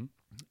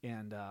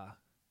 and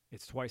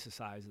it's twice the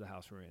size of the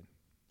house we're in.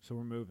 So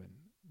we're moving.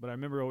 But I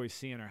remember always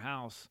seeing our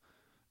house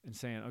and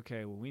saying,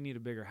 okay, well, we need a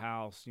bigger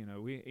house,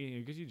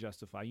 because you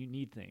justify, you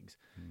need things.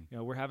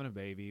 We're having a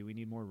baby. We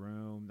need more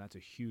room. That's a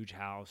huge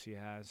house he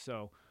has.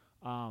 So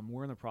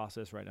we're in the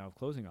process right now of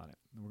closing on it.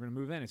 We're going to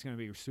move in. It's going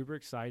to be super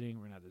exciting.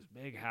 We're going to have this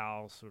big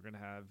house. We're going to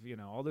have,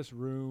 all this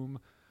room.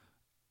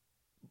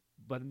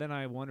 But then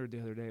I wondered the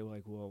other day,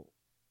 like, well,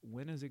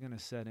 when is it going to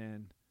set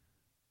in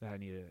that I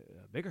need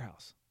a bigger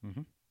house?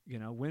 Mm-hmm.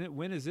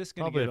 When is this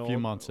going to get old? Probably a few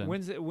months in.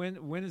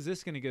 When is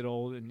this going to get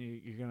old and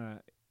you're going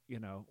to,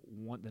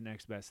 want the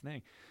next best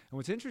thing? And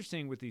what's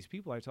interesting with these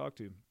people I talk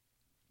to,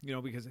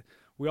 because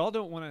we all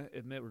don't want to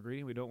admit we're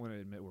greedy. We don't want to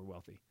admit we're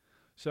wealthy.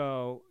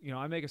 So,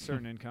 I make a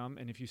certain income.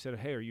 And if you said,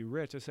 hey, are you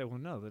rich? I say, well,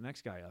 no, the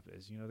next guy up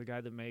is, the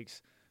guy that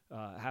makes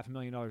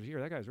 $500,000 a year.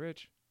 That guy's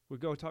rich. We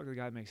go talk to the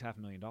guy that makes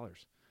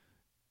 $500,000.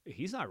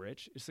 He's not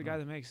rich. It's the guy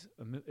that makes,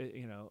 $2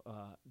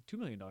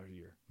 million a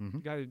year. Mm-hmm.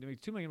 The guy that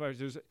makes $2 million,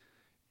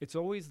 it's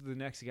always the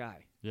next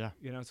guy. Yeah.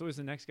 It's always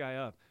the next guy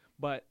up.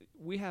 But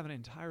we have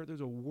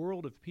there's a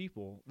world of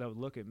people that would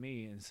look at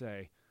me and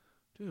say,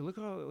 dude, look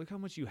how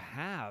much you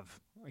have.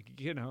 Like,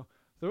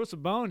 throw us a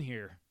bone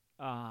here.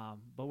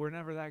 But we're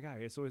never that guy.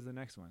 It's always the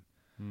next one.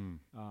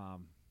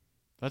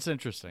 That's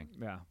interesting.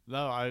 Yeah.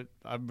 No, I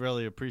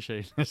really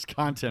appreciate this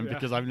content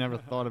because I've never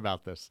thought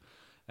about this.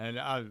 And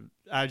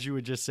as you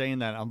were just saying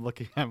that, I'm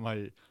looking at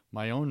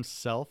my own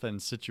self and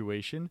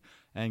situation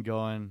and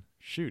going,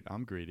 shoot,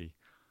 I'm greedy.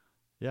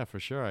 Yeah,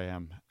 for sure I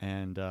am.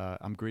 And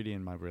I'm greedy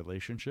in my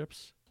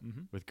relationships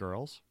with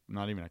girls.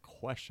 Not even a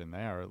question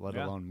there, let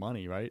alone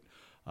money, right?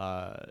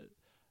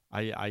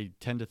 I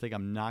tend to think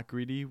I'm not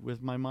greedy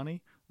with my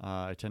money.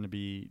 I tend to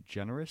be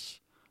generous,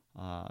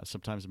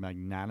 sometimes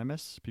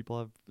magnanimous, people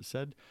have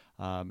said.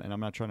 And I'm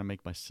not trying to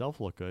make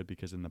myself look good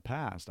because in the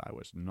past I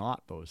was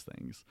not those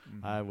things.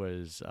 Mm-hmm. I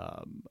was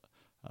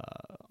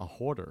a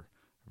hoarder,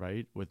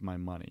 right, with my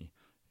money.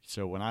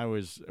 So when I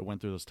went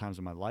through those times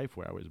in my life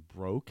where I was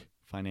broke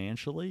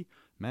financially,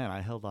 man,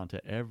 I held on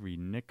to every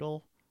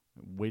nickel,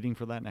 waiting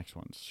for that next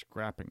one,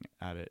 scrapping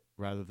at it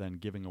rather than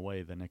giving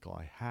away the nickel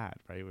I had,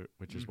 right,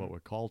 which is what we're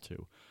called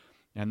to.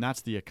 And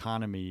that's the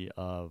economy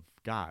of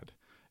God,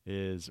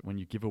 is when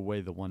you give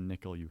away the one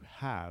nickel you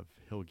have,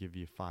 he'll give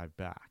you 5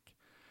 back.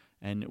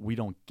 And we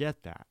don't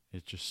get that.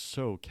 It's just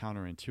so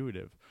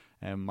counterintuitive.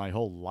 And my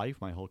whole life,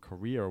 my whole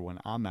career, when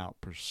I'm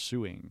out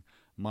pursuing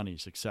money,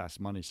 success,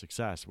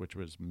 which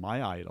was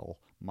my idol,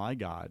 my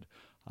God,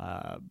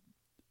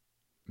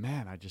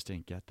 man, I just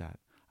didn't get that.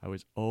 I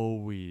was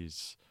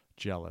always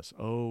jealous,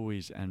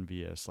 always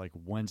envious. Like,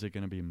 when's it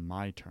going to be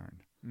my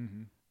turn?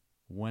 Mm-hmm.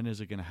 When is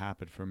it going to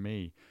happen for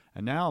me?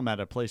 And now I'm at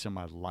a place in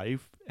my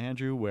life,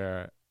 Andrew,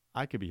 where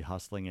I could be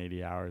hustling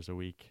 80 hours a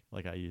week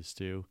like I used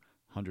to,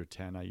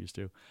 110 I used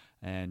to,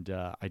 and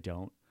I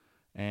don't.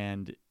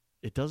 And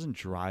it doesn't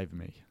drive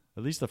me,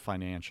 at least the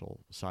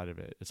financial side of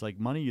it. It's like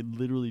money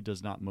literally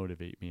does not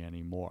motivate me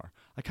anymore.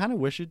 I kind of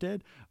wish it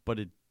did, but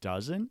it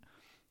doesn't.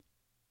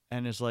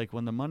 And it's like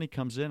when the money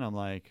comes in, I'm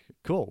like,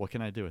 cool, what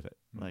can I do with it?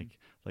 Mm-hmm.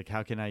 Like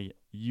how can I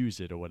use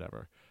it or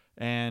whatever?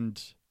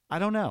 And I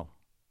don't know.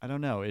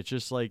 It's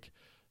just like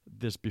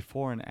this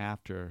before and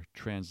after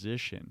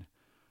transition.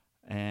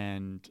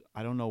 And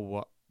I don't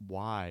know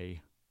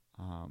why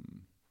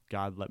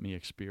God let me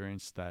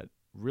experience that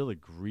really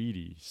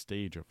greedy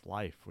stage of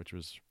life, which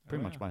was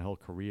pretty much my whole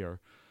career.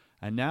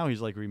 And now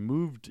he's like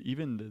removed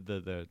even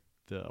the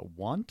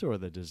want or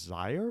the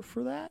desire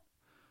for that.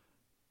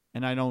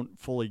 And I don't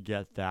fully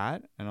get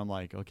that. And I'm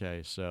like,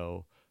 okay,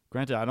 so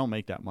granted, I don't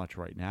make that much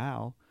right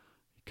now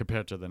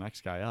compared to the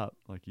next guy up,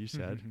 like you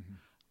said.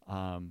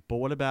 But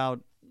what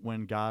about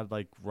when God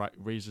like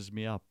raises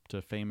me up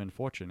to fame and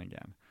fortune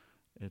again?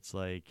 It's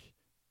like,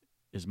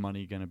 is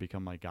money going to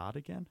become my God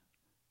again?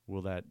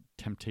 Will that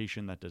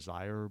temptation, that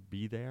desire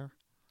be there?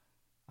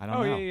 I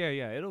don't know.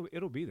 Yeah.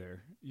 It'll be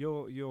there.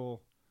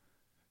 You'll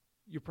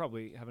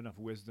probably have enough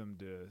wisdom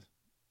to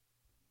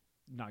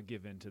not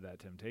give in to that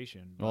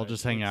temptation. Well, I'll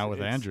just hang out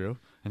with Andrew,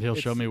 and he'll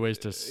show me ways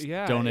to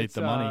donate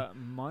the money.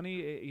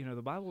 Money,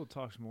 the Bible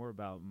talks more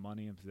about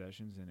money and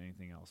possessions than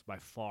anything else, by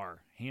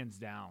far, hands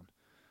down.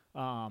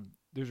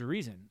 There's a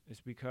reason.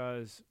 It's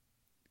because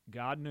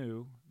God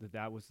knew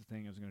that was the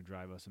thing that was going to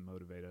drive us and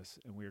motivate us,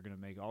 and we were going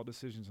to make all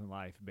decisions in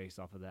life based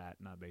off of that,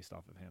 not based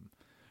off of Him.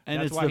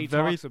 And that's it's why the he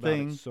very talks about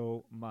thing it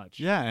so much.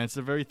 Yeah, and it's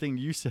the very thing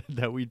you said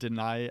that we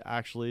deny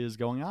actually is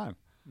going on.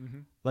 Mm-hmm.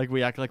 Like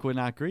we act like we're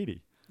not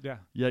greedy. Yeah.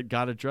 Yet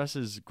God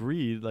addresses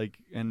greed, like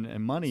and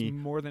money, it's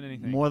more than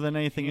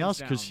anything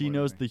else, because He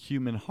knows the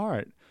human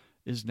heart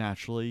is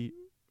naturally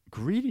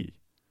greedy.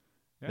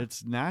 Yeah.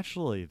 It's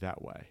naturally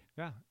that way.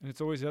 Yeah, and it's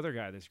always the other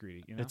guy that's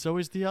greedy. It's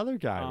always the other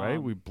guy,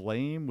 right? We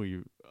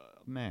blame.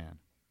 Man.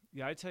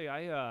 Yeah, I tell you,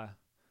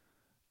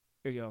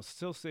 I'll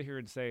still sit here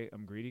and say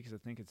I'm greedy because I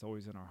think it's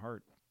always in our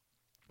heart.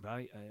 But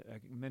I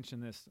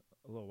mentioned this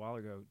a little while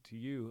ago to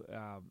you.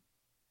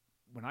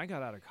 When I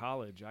got out of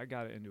college, I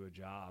got into a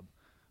job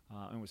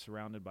and was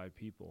surrounded by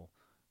people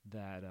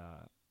that,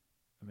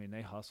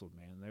 they hustled,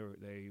 man.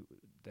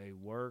 They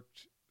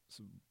worked.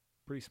 Some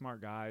pretty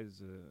smart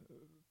guys,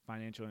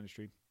 financial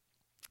industry,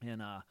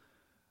 and I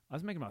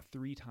was making about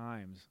 3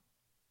 times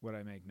what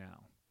I make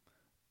now.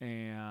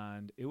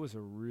 And it was a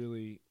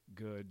really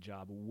good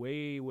job.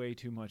 Way, way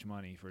too much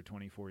money for a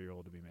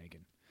 24-year-old to be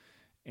making.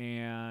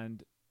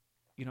 And,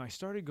 I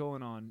started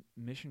going on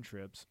mission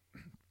trips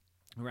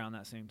around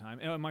that same time.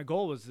 And my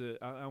goal was that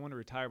I wanted to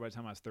retire by the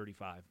time I was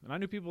 35. And I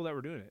knew people that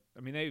were doing it.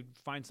 They'd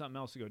find something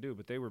else to go do,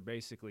 but they were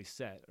basically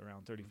set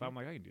around 35. Mm-hmm. I'm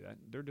like, I can do that.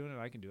 They're doing it.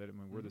 I can do it.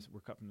 We're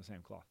cut from the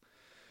same cloth.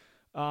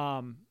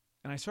 And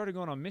I started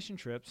going on mission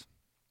trips.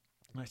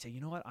 And I said,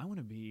 you know what? I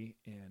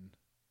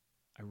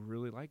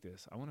really like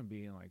this. I want to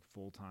be in like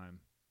full-time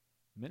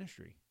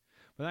ministry.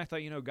 But then I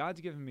thought, God's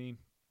given me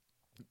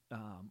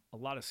a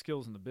lot of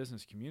skills in the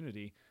business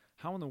community.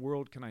 How in the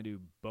world can I do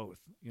both?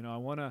 I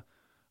want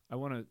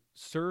to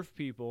serve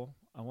people.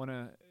 I want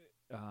to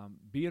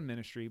be in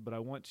ministry, but I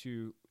want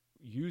to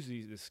use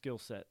the skill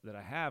set that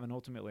I have. And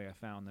ultimately, I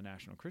found the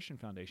National Christian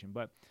Foundation.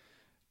 But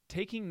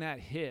taking that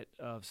hit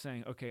of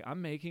saying, okay,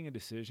 I'm making a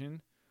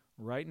decision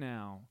right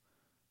now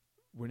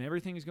when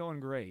everything is going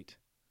great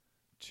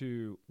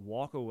to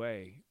walk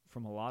away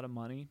from a lot of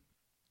money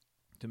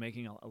to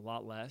making a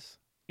lot less.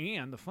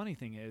 And the funny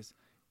thing is,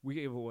 we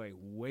gave away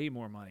way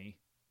more money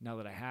now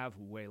that I have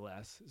way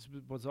less. It's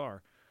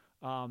bizarre.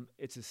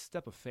 It's a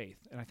step of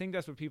faith. And I think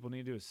that's what people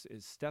need to do is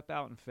step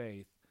out in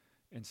faith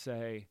and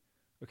say,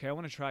 okay, I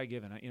want to try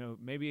giving.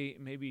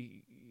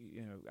 Maybe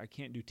I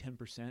can't do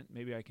 10%.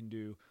 Maybe I can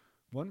do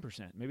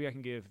 1%. Maybe I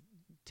can give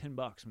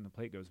 $10 when the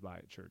plate goes by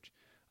at church.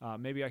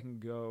 Maybe I can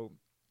go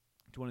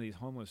to one of these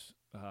homeless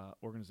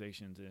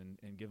organizations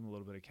and give them a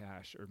little bit of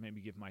cash, or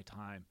maybe give my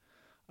time.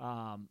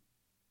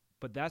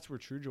 But that's where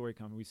true joy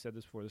comes. We said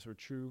this before. This is where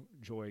true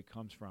joy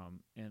comes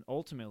from. And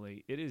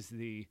ultimately, it is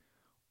the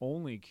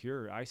only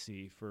cure I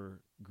see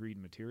for greed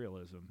and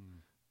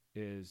materialism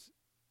is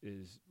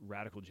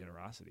radical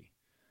generosity.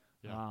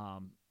 Yeah.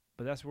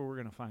 But that's where we're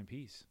going to find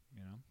peace,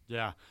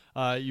 Yeah.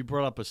 You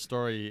brought up a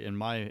story in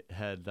my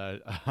head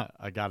that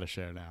I got to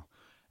share now.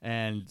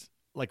 And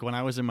like when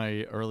I was in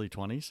my early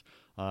 20s,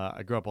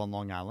 I grew up on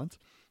Long Island,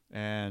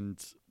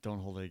 and don't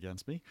hold it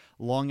against me.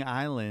 Long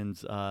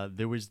Island,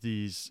 there was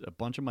a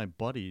bunch of my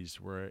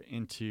buddies were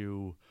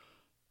into.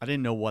 I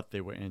didn't know what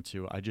they were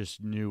into. I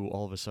just knew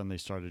all of a sudden they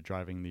started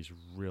driving these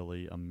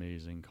really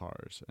amazing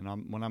cars.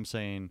 And when I'm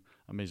saying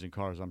amazing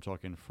cars, I'm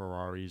talking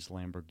Ferraris,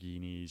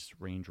 Lamborghinis,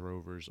 Range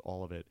Rovers,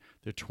 all of it.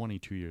 They're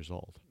 22 years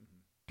old,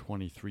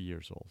 23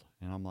 years old.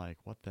 And I'm like,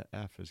 what the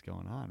F is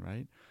going on,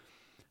 right?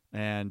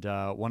 And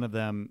one of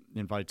them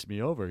invites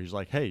me over. He's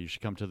like, hey, you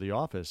should come to the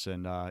office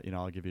and,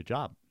 I'll give you a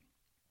job.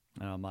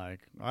 And I'm like,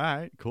 all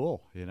right,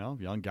 cool.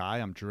 Young guy,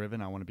 I'm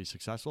driven. I want to be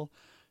successful.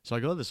 So I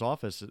go to this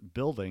office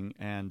building,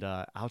 and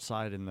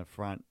outside in the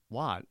front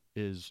lot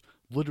is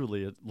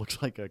literally, it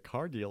looks like a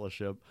car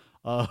dealership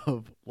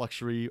of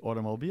luxury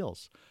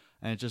automobiles.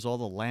 And it's just all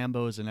the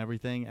Lambos and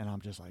everything. And I'm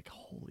just like,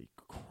 holy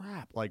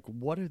crap. Like,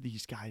 what are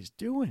these guys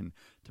doing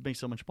to make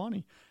so much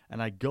money?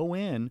 And I go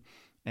in,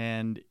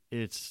 and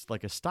it's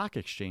like a stock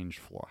exchange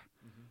floor,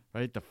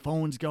 right? The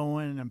phone's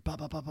going and blah,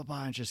 blah, blah, blah,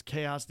 blah. And just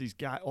chaos.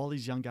 All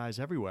these young guys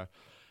everywhere.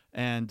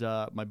 And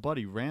my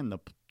buddy ran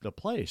the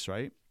place,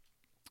 right?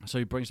 So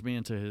he brings me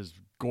into his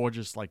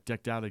gorgeous, like,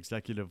 decked out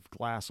executive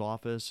glass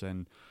office,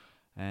 and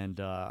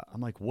I'm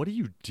like, what do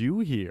you do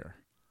here?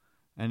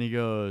 And he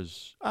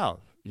goes, oh,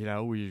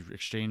 we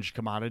exchange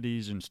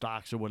commodities and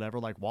stocks or whatever,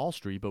 like Wall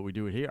Street, but we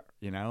do it here,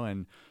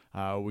 and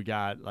we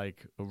got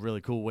like a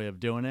really cool way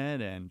of doing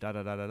it, and da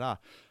da da da da.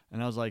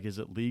 And I was like, is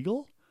it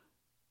legal?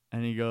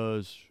 And he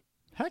goes,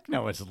 heck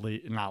no, it's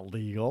not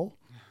legal.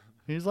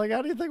 He's like,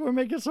 how do you think we're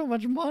making so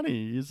much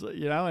money? He's,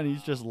 and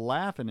he's just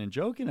laughing and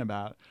joking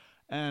about it.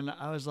 And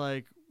I was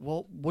like,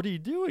 well, what do you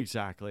do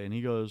exactly? And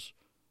he goes,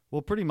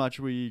 well, pretty much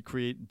we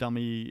create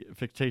dummy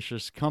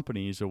fictitious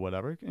companies or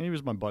whatever. And he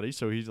was my buddy,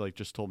 so he's like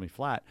just told me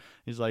flat.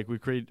 He's like, we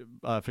create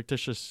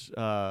fictitious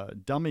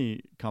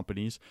dummy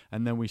companies,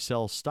 and then we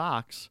sell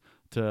stocks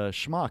to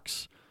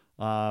schmucks,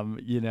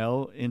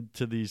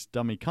 into these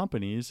dummy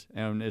companies,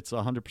 and it's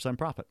 100%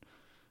 profit.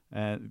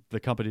 And the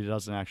company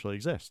doesn't actually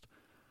exist.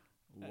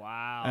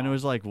 Wow. And it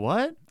was like,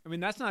 what? I mean,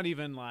 that's not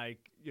even like,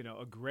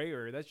 a gray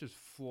area. That's just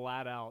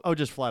flat out. Oh,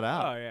 just flat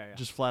out. Oh, yeah.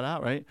 Just flat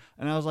out, right?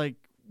 And I was like,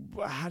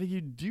 how do you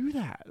do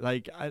that?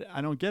 Like,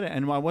 I don't get it.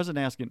 And I wasn't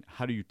asking,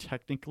 how do you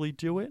technically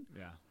do it?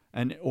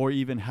 Yeah. Or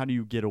even how do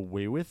you get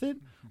away with it?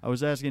 I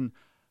was asking,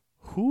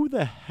 who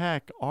the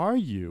heck are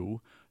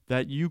you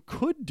that you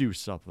could do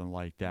something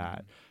like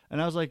that?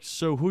 And I was like,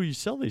 so who do you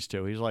sell these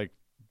to? He's like,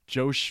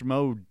 Joe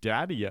Schmo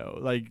Daddy-O,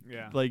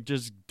 like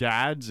just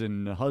dads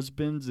and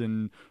husbands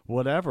and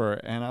whatever.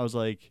 And I was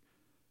like,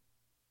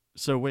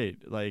 so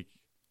wait, like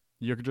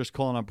you're just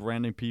calling up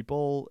random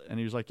people? And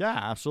he was like, yeah,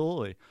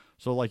 absolutely.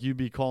 So like you'd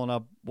be calling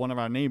up one of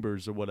our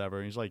neighbors or whatever.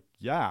 And he's like,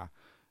 yeah.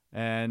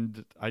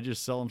 And I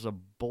just sell them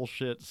some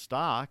bullshit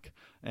stock,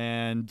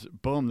 and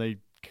boom, they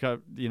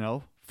cut,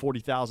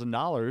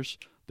 $40,000,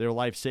 their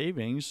life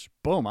savings.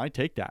 Boom, I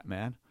take that,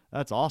 man.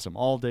 That's awesome,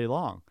 all day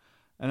long.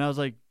 And I was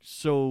like,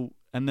 so.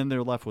 And then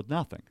they're left with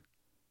nothing.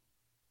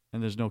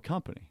 And there's no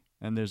company.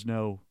 And there's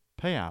no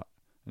payout.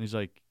 And he's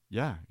like,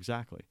 yeah,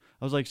 exactly.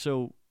 I was like,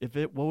 so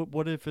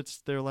what if it's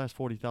their last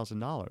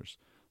 $40,000?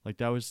 Like,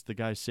 that was the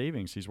guy's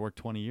savings. He's worked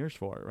 20 years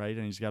for it, right?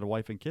 And he's got a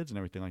wife and kids and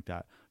everything like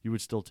that. You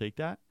would still take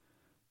that?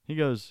 He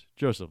goes,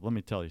 Joseph, let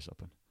me tell you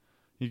something.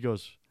 He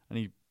goes, and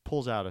he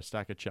pulls out a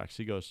stack of checks.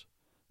 He goes,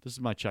 this is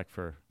my check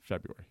for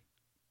February,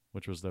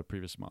 which was the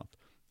previous month.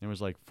 And it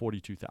was like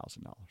 $42,000.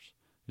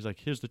 He's like,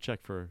 here's the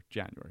check for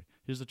January.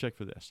 Here's the check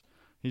for this.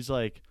 He's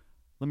like,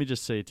 let me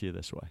just say it to you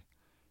this way.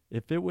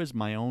 If it was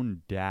my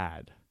own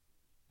dad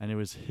and it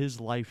was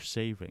his life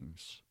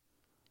savings,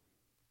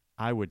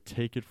 I would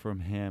take it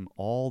from him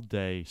all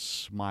day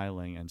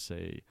smiling and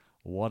say,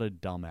 what a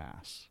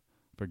dumbass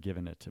for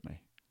giving it to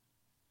me.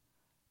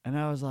 And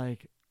I was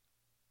like,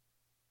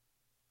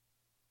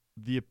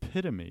 the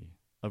epitome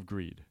of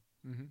greed.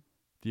 Mm-hmm.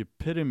 The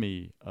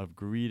epitome of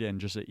greed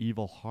and just an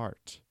evil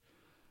heart.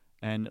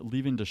 And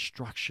leaving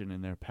destruction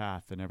in their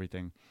path and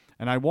everything.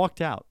 And I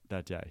walked out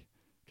that day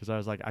because I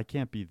was like, I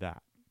can't be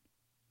that.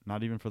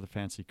 Not even for the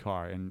fancy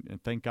car. And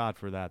thank God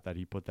for that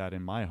he put that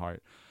in my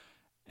heart.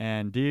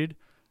 And, dude,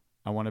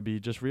 I want to be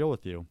just real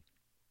with you.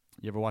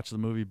 You ever watch the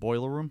movie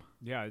Boiler Room?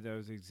 Yeah, that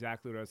was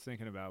exactly what I was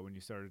thinking about when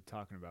you started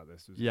talking about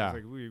this. It was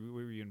like, we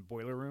were in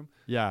Boiler Room?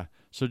 Yeah.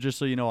 So just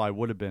so you know, I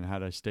would have been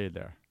had I stayed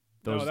there.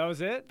 That was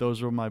it?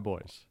 Those were my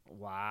boys.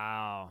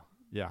 Wow.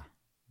 Yeah.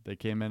 They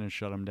came in and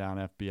shut them down,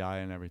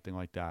 FBI and everything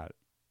like that.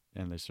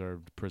 And they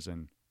served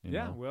prison. You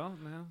know? Well,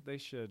 no, they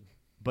should.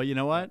 But you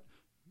know what?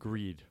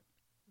 Greed.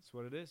 That's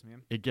what it is,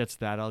 man. It gets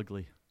that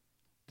ugly.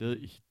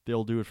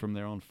 They'll do it from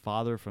their own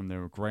father, from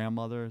their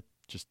grandmother.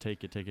 Just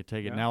take it.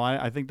 Yeah. Now,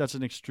 I think that's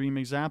an extreme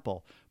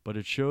example, but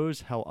it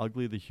shows how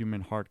ugly the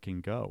human heart can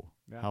go.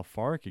 Yeah. How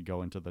far it could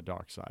go into the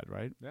dark side,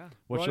 right? Yeah.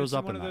 What shows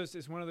up in that?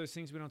 It's one of those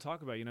things we don't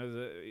talk about.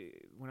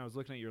 When I was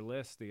looking at your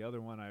list, the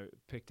other one I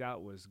picked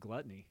out was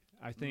gluttony.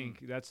 I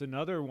think that's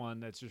another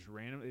one that's just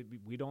random.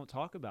 We don't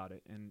talk about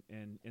it.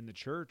 And in the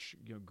church,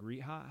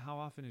 greed. How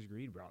often is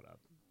greed brought up?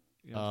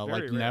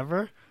 Like rare.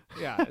 never?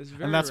 Yeah, it's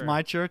very And that's rare.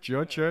 my church,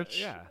 your church?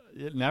 Yeah.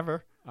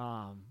 Never.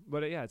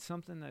 But yeah, it's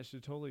something that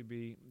should totally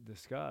be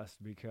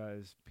discussed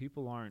because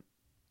people aren't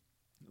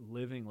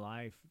living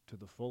life to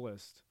the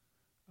fullest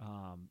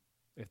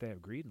if they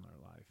have greed in their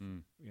life.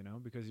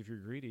 Because if you're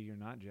greedy, you're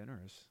not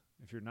generous.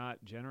 If you're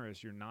not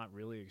generous, you're not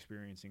really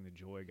experiencing the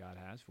joy God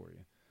has for you.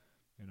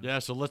 Yeah,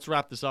 so let's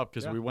wrap this up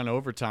because we went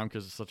over time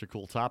because it's such a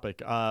cool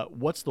topic.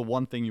 What's the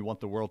one thing you want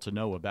the world to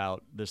know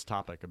about this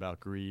topic, about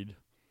greed?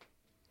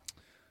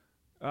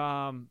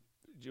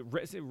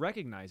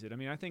 Recognize it. I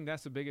mean, I think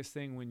that's the biggest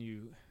thing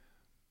when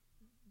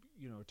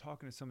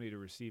talking to somebody to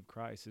receive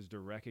Christ is to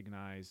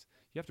recognize,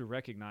 you have to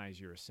recognize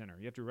you're a sinner.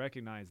 You have to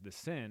recognize the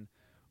sin,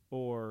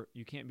 or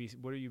you can't be,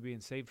 what are you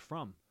being saved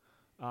from?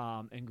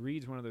 And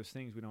greed's one of those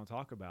things we don't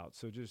talk about.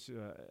 So just,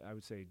 I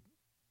would say,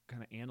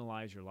 kind of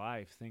analyze your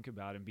life, think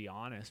about it, and be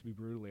honest, be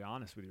brutally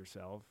honest with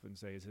yourself and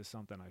say, is this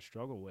something I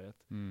struggle with?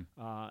 And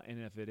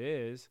if it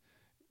is,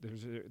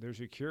 there's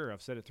a cure.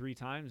 I've said it 3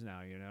 times now,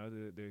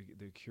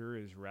 the cure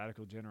is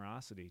radical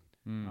generosity.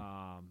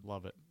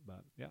 Love it.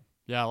 But yeah.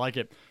 Yeah, I like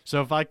it.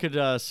 So if I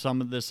could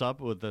sum this up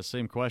with the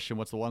same question,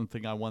 what's the one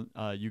thing I want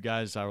you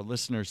guys, our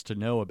listeners, to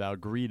know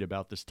about greed,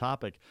 about this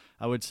topic?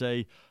 I would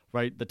say,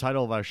 right, the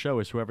title of our show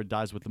is Whoever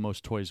Dies with the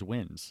Most Toys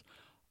Wins.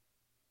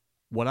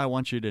 What I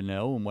want you to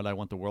know and what I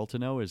want the world to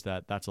know is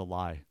that that's a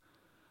lie.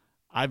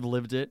 I've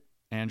lived it,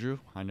 Andrew.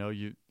 I know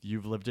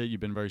you've lived it. You've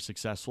been very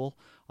successful.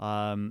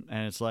 And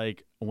it's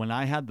like when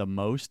I had the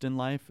most in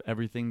life,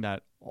 everything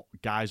that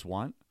guys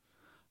want,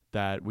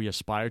 that we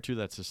aspire to,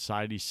 that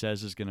society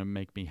says is going to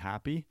make me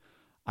happy,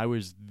 I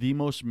was the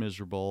most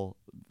miserable,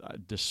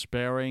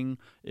 despairing.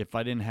 If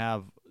I didn't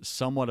have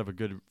somewhat of a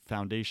good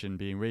foundation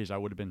being raised, I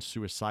would have been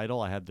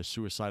suicidal. I had the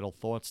suicidal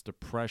thoughts,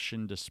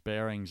 depression,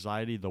 despair,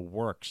 anxiety, the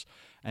works.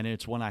 And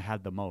it's when I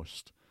had the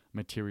most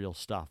material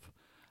stuff.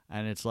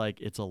 And it's like,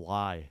 it's a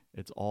lie.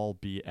 It's all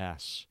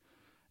BS.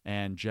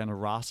 And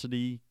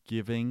generosity,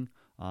 giving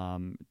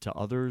to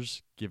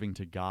others, giving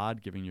to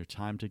God, giving your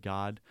time to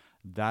God,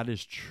 that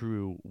is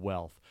true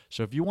wealth.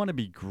 So if you want to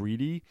be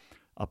greedy,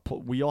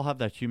 we all have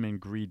that human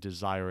greed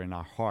desire in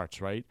our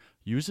hearts, right?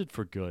 Use it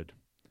for good.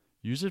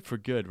 Use it for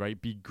good,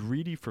 right? Be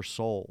greedy for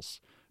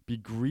souls. Be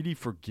greedy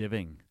for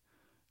giving.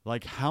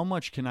 Like, how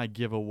much can I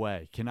give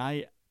away? Can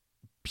I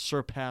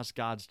surpass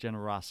God's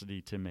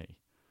generosity to me?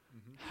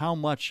 How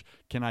much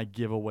can I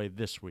give away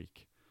this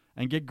week?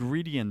 And get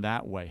greedy in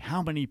that way.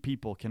 How many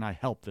people can I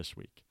help this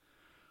week?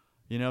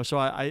 So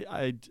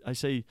I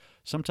say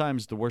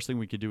sometimes the worst thing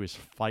we could do is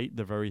fight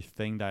the very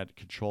thing that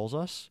controls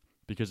us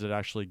because it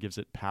actually gives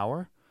it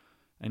power.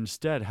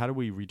 Instead, how do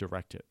we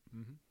redirect it?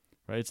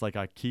 Right? It's like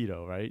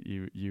Aikido, right?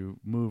 You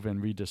move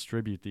and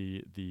redistribute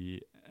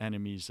the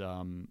enemy's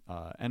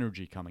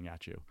energy coming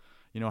at you.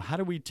 How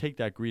do we take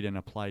that greed and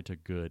apply it to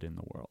good in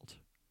the world?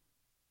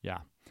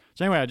 Yeah.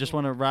 So anyway, I just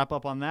want to wrap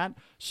up on that.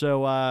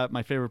 So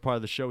my favorite part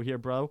of the show here,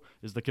 bro,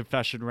 is the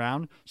confession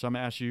round. So I'm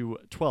going to ask you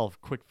 12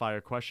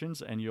 quick-fire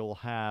questions, and you'll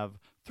have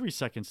 3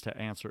 seconds to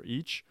answer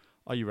each.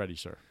 Are you ready,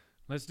 sir?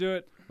 Let's do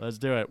it. Let's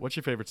do it. What's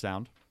your favorite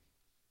sound?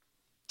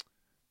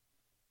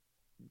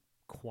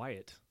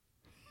 Quiet.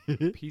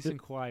 Peace and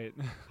quiet.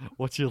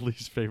 What's your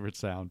least favorite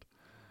sound?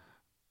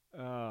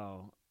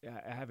 Oh,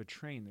 I have a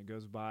train that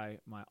goes by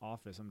my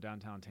office. I'm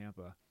downtown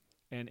Tampa,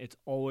 and it's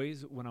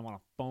always when I'm on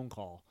a phone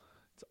call.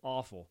 It's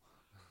awful.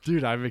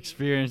 Dude, I've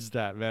experienced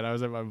that, man. I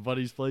was at my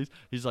buddy's place.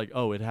 He's like,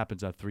 oh, it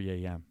happens at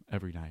 3 a.m.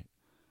 every night.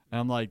 And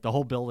I'm like, the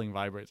whole building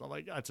vibrates. I'm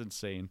like, that's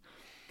insane.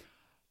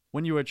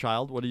 When you were a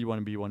child, what did you want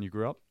to be when you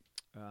grew up?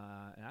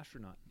 An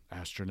astronaut.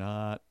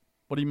 Astronaut.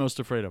 What are you most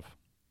afraid of?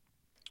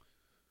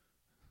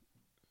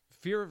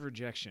 Fear of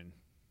rejection.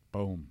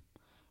 Boom.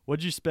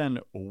 What'd you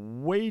spend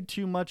way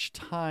too much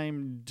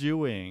time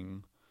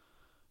doing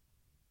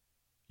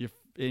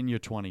in your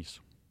 20s?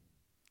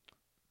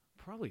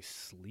 Probably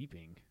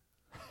sleeping.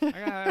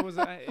 I was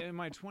in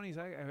my 20s.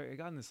 I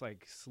got in this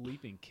like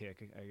sleeping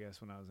kick, I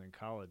guess, when I was in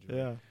college.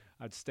 Yeah.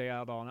 I'd stay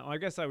out all night. Well, I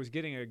guess I was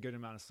getting a good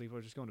amount of sleep. I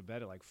was just going to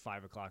bed at like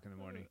 5 o'clock in the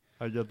morning.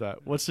 I get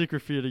that. What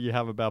secret fear do you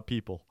have about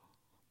people?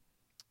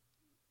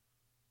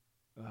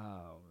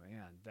 Oh,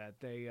 man. That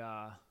they,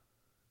 I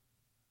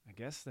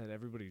guess that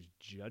everybody's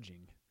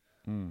judging.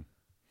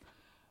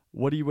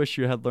 What do you wish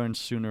you had learned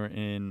sooner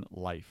in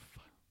life?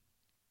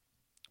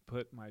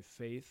 Put my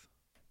faith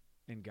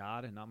in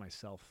God and not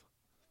myself.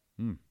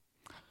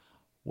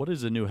 What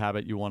is a new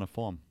habit you want to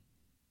form?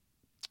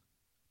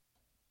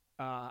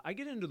 I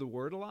get into the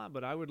Word a lot,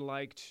 but I would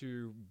like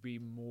to be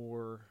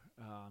more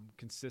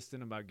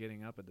consistent about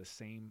getting up at the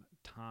same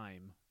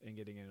time and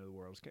getting into the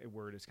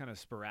Word. It's kind of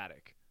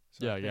sporadic.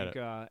 So Yeah, I I get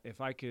think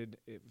if I could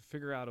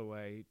figure out a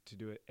way to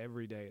do it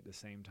every day at the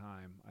same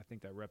time, I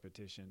think that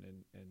repetition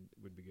and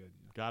would be good.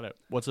 Got it.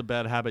 What's a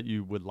bad habit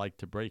you would like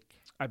to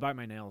break? I bite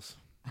my nails.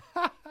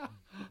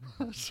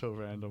 So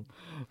random.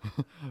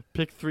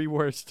 Pick 3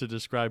 words to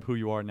describe who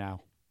you are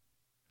now.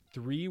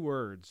 3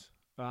 words.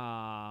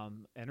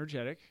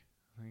 Energetic.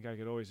 I think I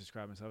could always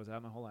describe myself as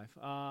that my whole life.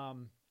 Are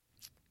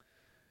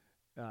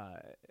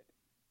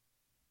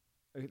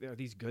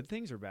these good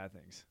things or bad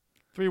things?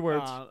 3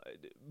 words.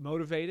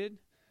 Motivated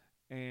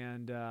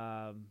and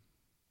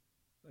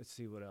let's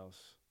see what else.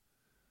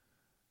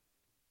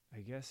 I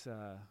guess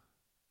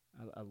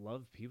I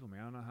love people, man.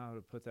 I don't know how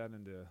to put that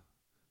into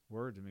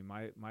words. I mean,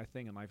 my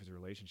thing in life is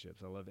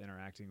relationships. I love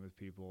interacting with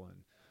people,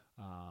 and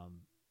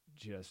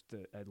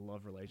I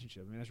love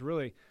relationships. I mean,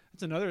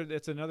 it's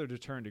another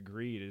deterrent to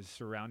greed is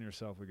surround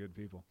yourself with good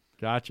people.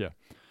 Gotcha.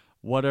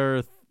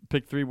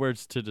 Pick 3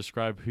 words to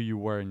describe who you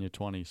were in your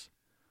 20s.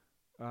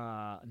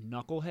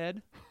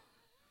 Knucklehead.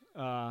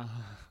 I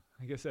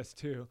guess that's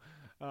 2.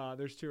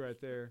 There's 2 right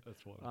there.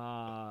 That's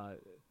one.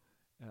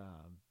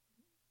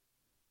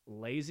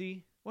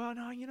 Lazy. Well,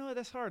 no, you know what?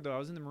 That's hard though. I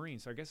was in the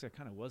Marines, so I guess I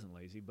kind of wasn't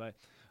lazy. But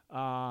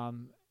I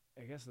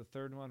guess the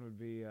third one would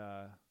be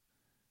I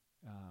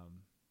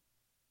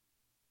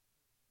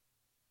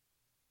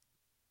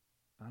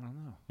don't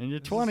know. In your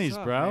This is 20s,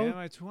 tough, bro. man. In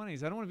my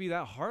 20s. I don't want to be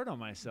that hard on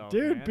myself,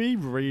 Dude, man. be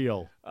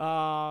real.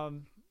 Yeah,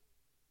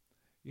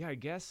 I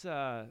guess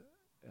I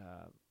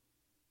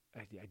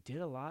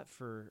did a lot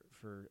for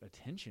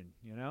attention.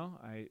 You know,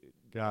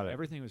 Got it.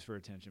 Everything was for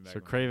attention back. So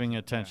when I craving was,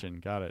 attention.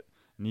 Got it.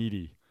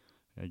 Needy.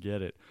 I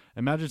get it.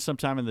 Imagine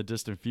sometime in the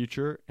distant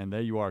future, and there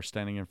you are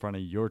standing in front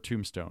of your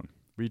tombstone.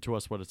 Read to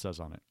us what it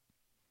says on it.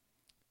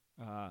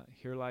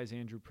 Here lies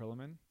Andrew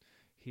Prilliman.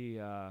 He's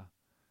a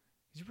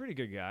pretty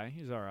good guy.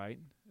 He's all right.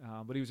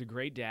 But he was a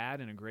great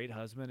dad and a great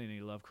husband, and he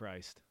loved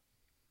Christ.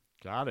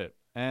 Got it.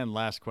 And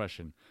last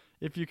question.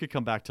 If you could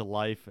come back to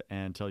life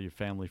and tell your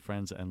family,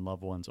 friends, and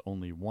loved ones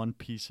only one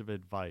piece of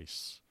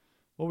advice,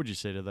 what would you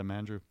say to them,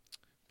 Andrew?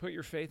 Put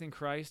your faith in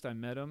Christ. I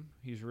met him.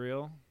 He's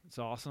real. It's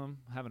awesome.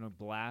 Having a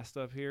blast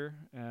up here,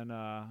 and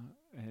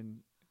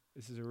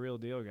this is a real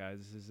deal, guys.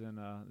 This isn't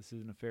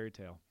a fairy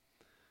tale.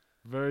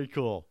 Very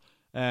cool.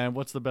 And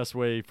what's the best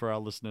way for our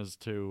listeners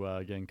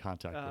to get in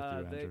contact with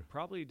you, Andrew?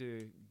 Probably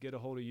to get a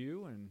hold of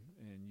you, and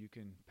you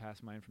can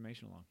pass my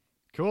information along.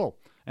 Cool.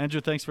 Andrew,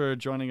 thanks for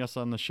joining us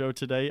on the show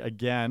today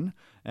again.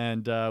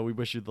 And we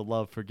wish you the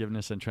love,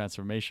 forgiveness, and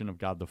transformation of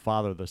God the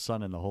Father, the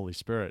Son, and the Holy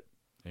Spirit.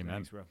 Amen.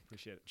 Thanks, bro.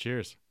 Appreciate it.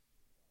 Cheers.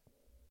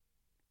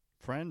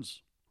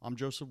 Friends, I'm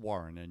Joseph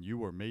Warren, and you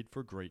were made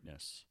for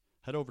greatness.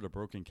 Head over to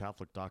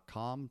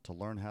brokencatholic.com to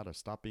learn how to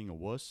stop being a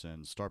wuss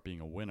and start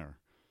being a winner.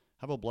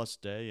 Have a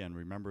blessed day, and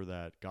remember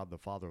that God the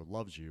Father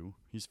loves you,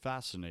 He's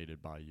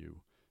fascinated by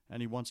you,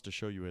 and He wants to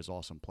show you His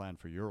awesome plan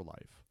for your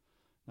life.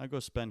 Now go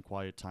spend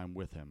quiet time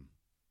with Him,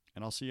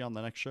 and I'll see you on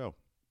the next show.